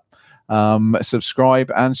thumbs up,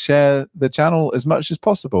 subscribe and share the channel as much as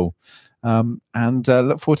possible, and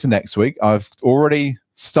look forward to next week. I've already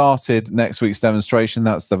started next week's demonstration.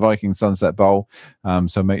 That's the Viking Sunset Bowl,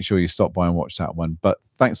 so make sure you stop by and watch that one. But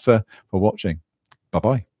thanks for watching. Bye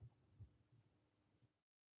bye.